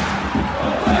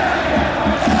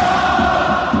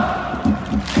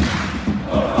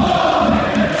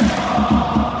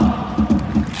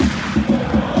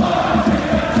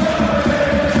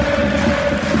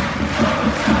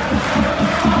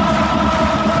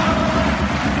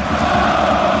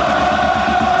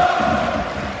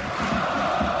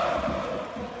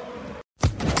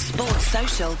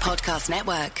 Podcast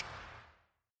Network.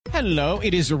 Hello,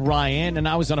 it is Ryan, and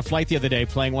I was on a flight the other day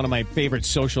playing one of my favorite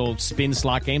social spin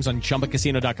slot games on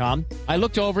ChumbaCasino.com. I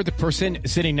looked over the person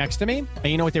sitting next to me, and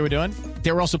you know what they were doing?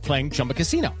 They were also playing Chumba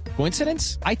Casino.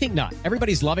 Coincidence? I think not.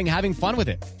 Everybody's loving having fun with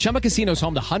it. Chumba Casino is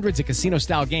home to hundreds of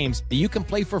casino-style games that you can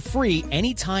play for free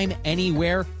anytime,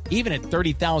 anywhere, even at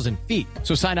 30,000 feet.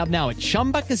 So sign up now at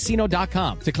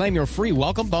ChumbaCasino.com to claim your free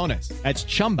welcome bonus. That's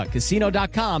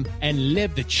ChumbaCasino.com and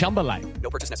live the Chumba life. No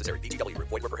purchase necessary. VGW.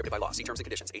 Void where prohibited by law. See terms and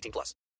conditions. 18+.